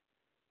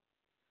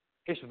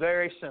 It's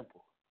very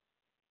simple.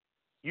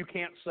 You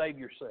can't save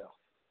yourself.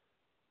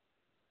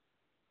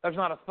 There's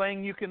not a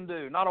thing you can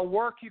do, not a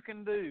work you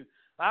can do.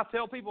 I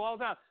tell people all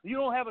the time, you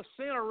don't have a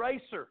sin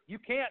eraser. You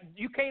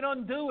can't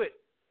undo it.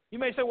 You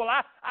may say, well,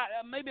 I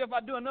maybe if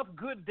I do enough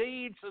good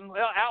deeds and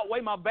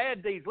outweigh my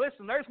bad deeds.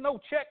 Listen, there's no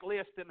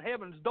checklist in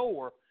heaven's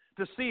door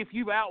to see if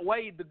you've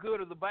outweighed the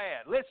good or the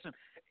bad. Listen,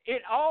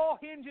 it all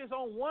hinges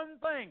on one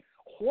thing.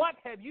 What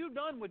have you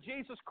done with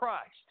Jesus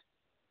Christ?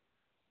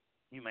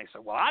 You may say,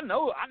 well, I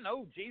know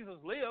Jesus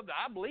lived.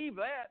 I believe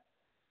that.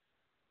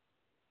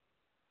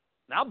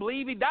 And I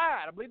believe he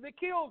died. I believe they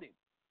killed him.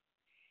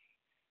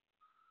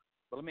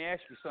 But let me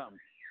ask you something.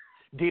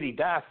 Did he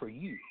die for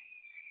you?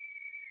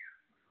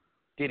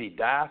 Did he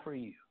die for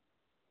you?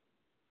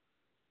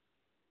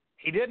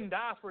 He didn't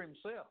die for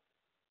himself.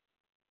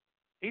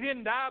 He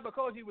didn't die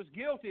because he was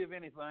guilty of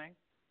anything.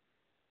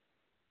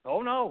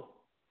 Oh, no.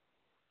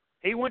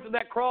 He went to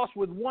that cross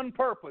with one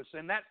purpose,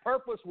 and that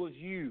purpose was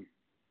you.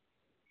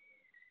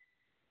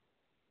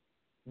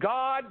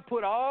 God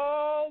put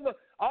all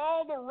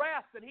the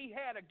wrath that He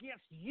had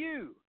against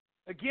you,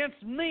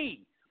 against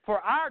me, for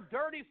our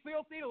dirty,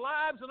 filthy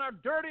lives and our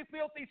dirty,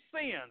 filthy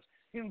sins.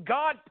 And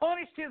God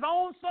punished His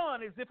own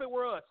Son as if it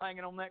were us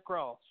hanging on that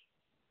cross.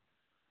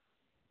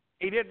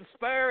 He didn't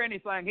spare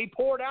anything. He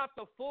poured out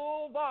the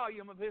full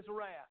volume of His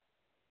wrath.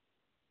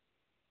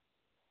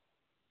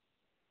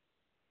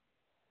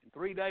 And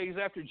 3 days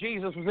after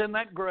Jesus was in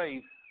that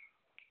grave,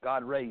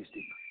 God raised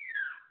Him.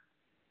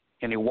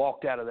 And He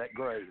walked out of that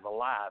grave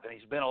alive. And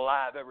He's been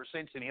alive ever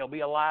since, and He'll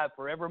be alive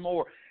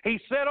forevermore. He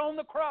sat on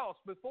the cross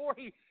before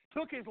He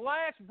took His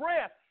last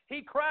breath.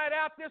 He cried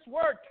out this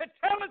word,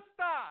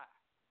 Tetelestai.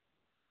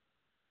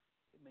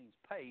 It means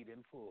paid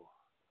in full.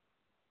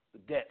 The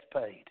debt's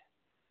paid.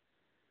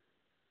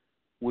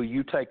 Will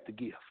you take the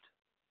gift?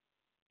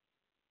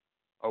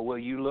 Or will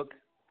you look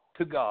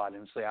to God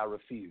and say, I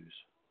refuse.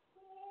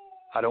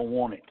 I don't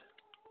want it.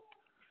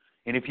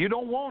 And if you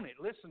don't want it,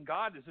 listen,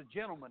 God is a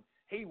gentleman.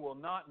 He will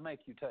not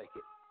make you take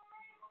it.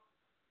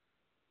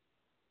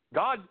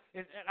 God,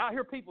 and I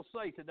hear people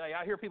say today,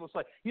 I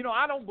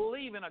don't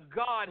believe in a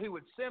God who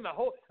would send a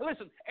whole...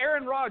 Listen,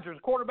 Aaron Rodgers,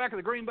 quarterback of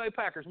the Green Bay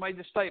Packers, made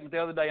this statement the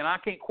other day, and I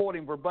can't quote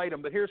him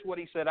verbatim, but here's what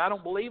he said. I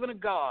don't believe in a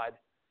God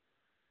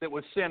that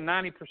would send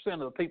 90% of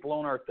the people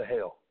on earth to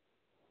hell,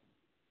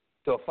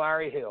 to a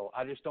fiery hell.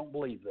 I just don't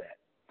believe that.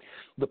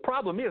 The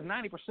problem is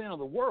 90% of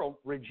the world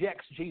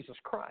rejects Jesus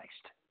Christ.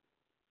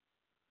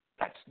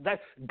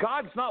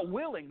 God's not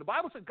willing. The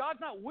Bible says God's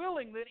not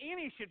willing that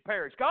any should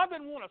perish. God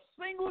doesn't want a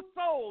single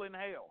soul in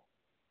hell.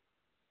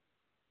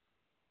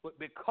 But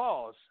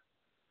because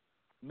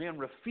men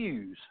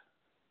refuse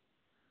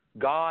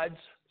God's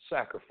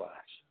sacrifice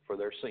for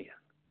their sin,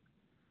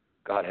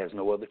 God has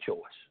no other choice.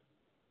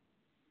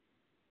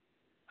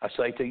 I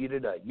say to you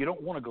today, you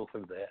don't want to go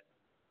through that.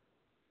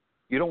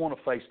 You don't want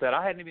to face that.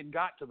 I hadn't even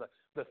got to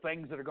the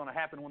things that are going to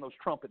happen when those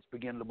trumpets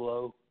begin to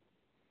blow.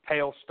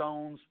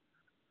 Hailstones,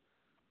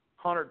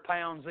 100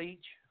 pounds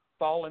each,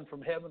 falling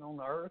from heaven on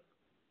the earth.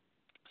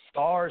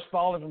 Stars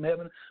falling from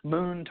heaven,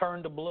 moon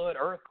turned to blood,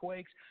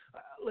 earthquakes.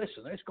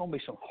 Listen, there's going to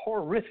be some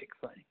horrific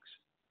things.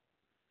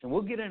 And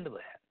we'll get into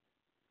that.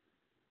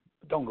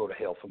 But don't go to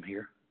hell from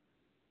here.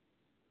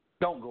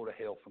 Don't go to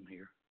hell from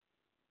here.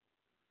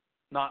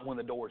 Not when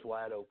the door's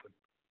wide open.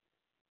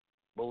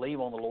 Believe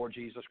on the Lord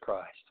Jesus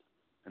Christ,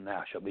 and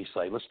thou shalt be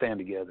saved. Let's stand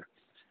together.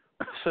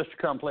 Sister,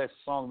 come play us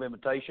a song of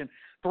invitation.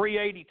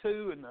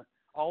 382 in the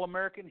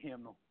All-American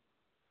Hymnal.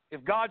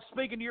 If God's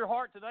speaking to your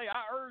heart today,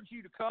 I urge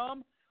you to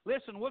come.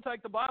 Listen, we'll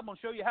take the Bible and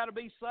show you how to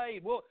be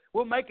saved.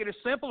 We'll make it as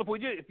simple.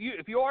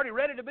 If you're already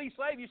ready to be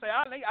saved, you say,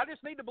 I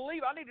just need to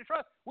believe, I need to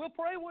trust. We'll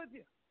pray with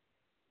you.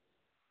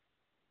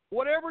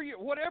 Whatever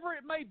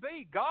it may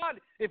be,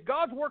 if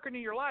God's working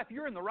in your life,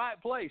 you're in the right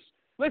place.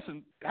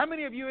 Listen, how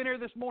many of you in here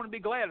this morning be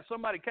glad if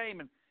somebody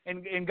came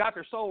and got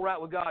their soul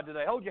right with God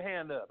today? Hold your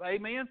hand up.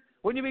 Amen.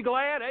 Wouldn't you be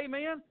glad?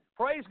 Amen.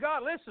 Praise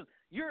God. Listen,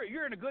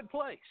 you're in a good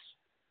place.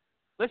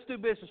 Let's do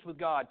business with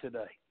God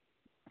today.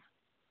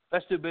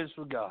 Let's do business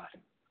with God.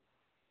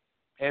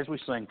 As we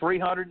sing,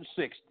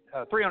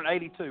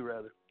 382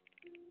 rather.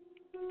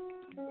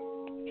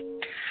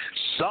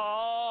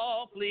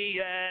 Softly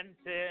and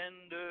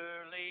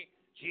tenderly,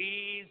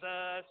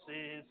 Jesus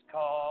is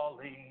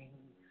calling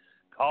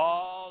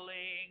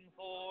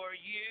for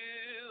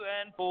you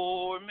and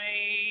for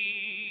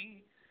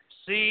me.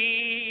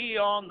 See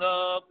on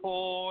the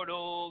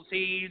portals,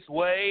 He's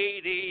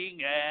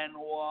waiting and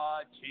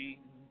watching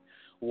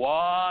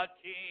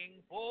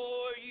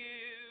for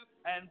you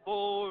and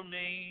for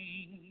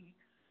me.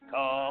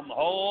 Come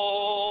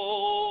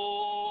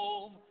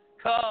home,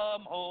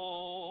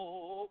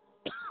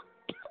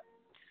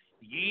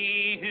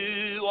 ye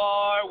who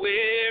are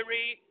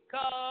weary,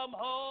 come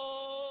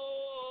home.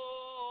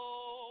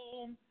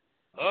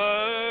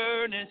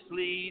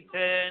 Earnestly,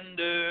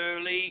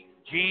 tenderly,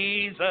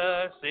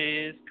 Jesus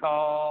is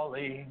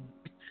calling,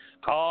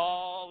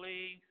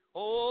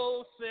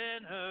 oh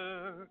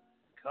sinner,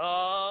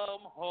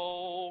 come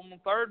home.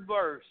 Third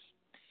verse.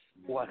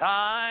 What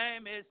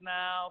time is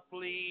now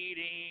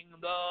fleeting,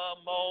 the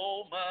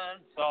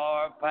moments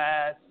are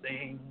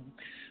passing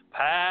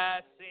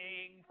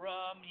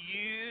from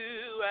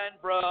you and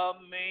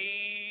from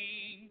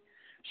me.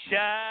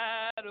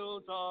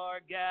 Shadows are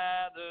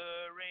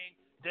gathering,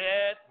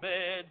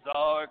 deathbeds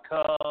are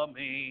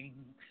coming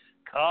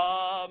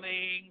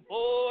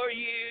for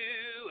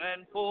you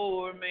and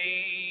for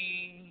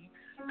me.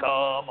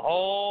 Come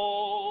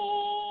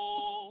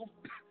home,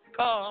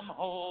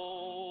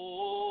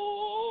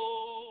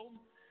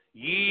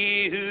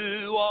 ye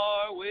who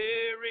are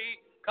weary,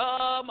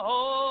 come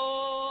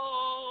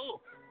home.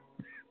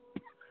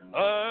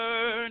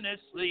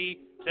 Earnestly,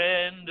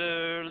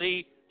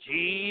 tenderly,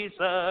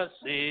 Jesus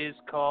is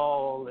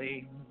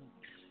calling,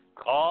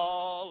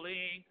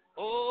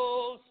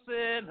 oh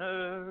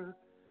sinner,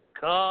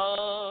 come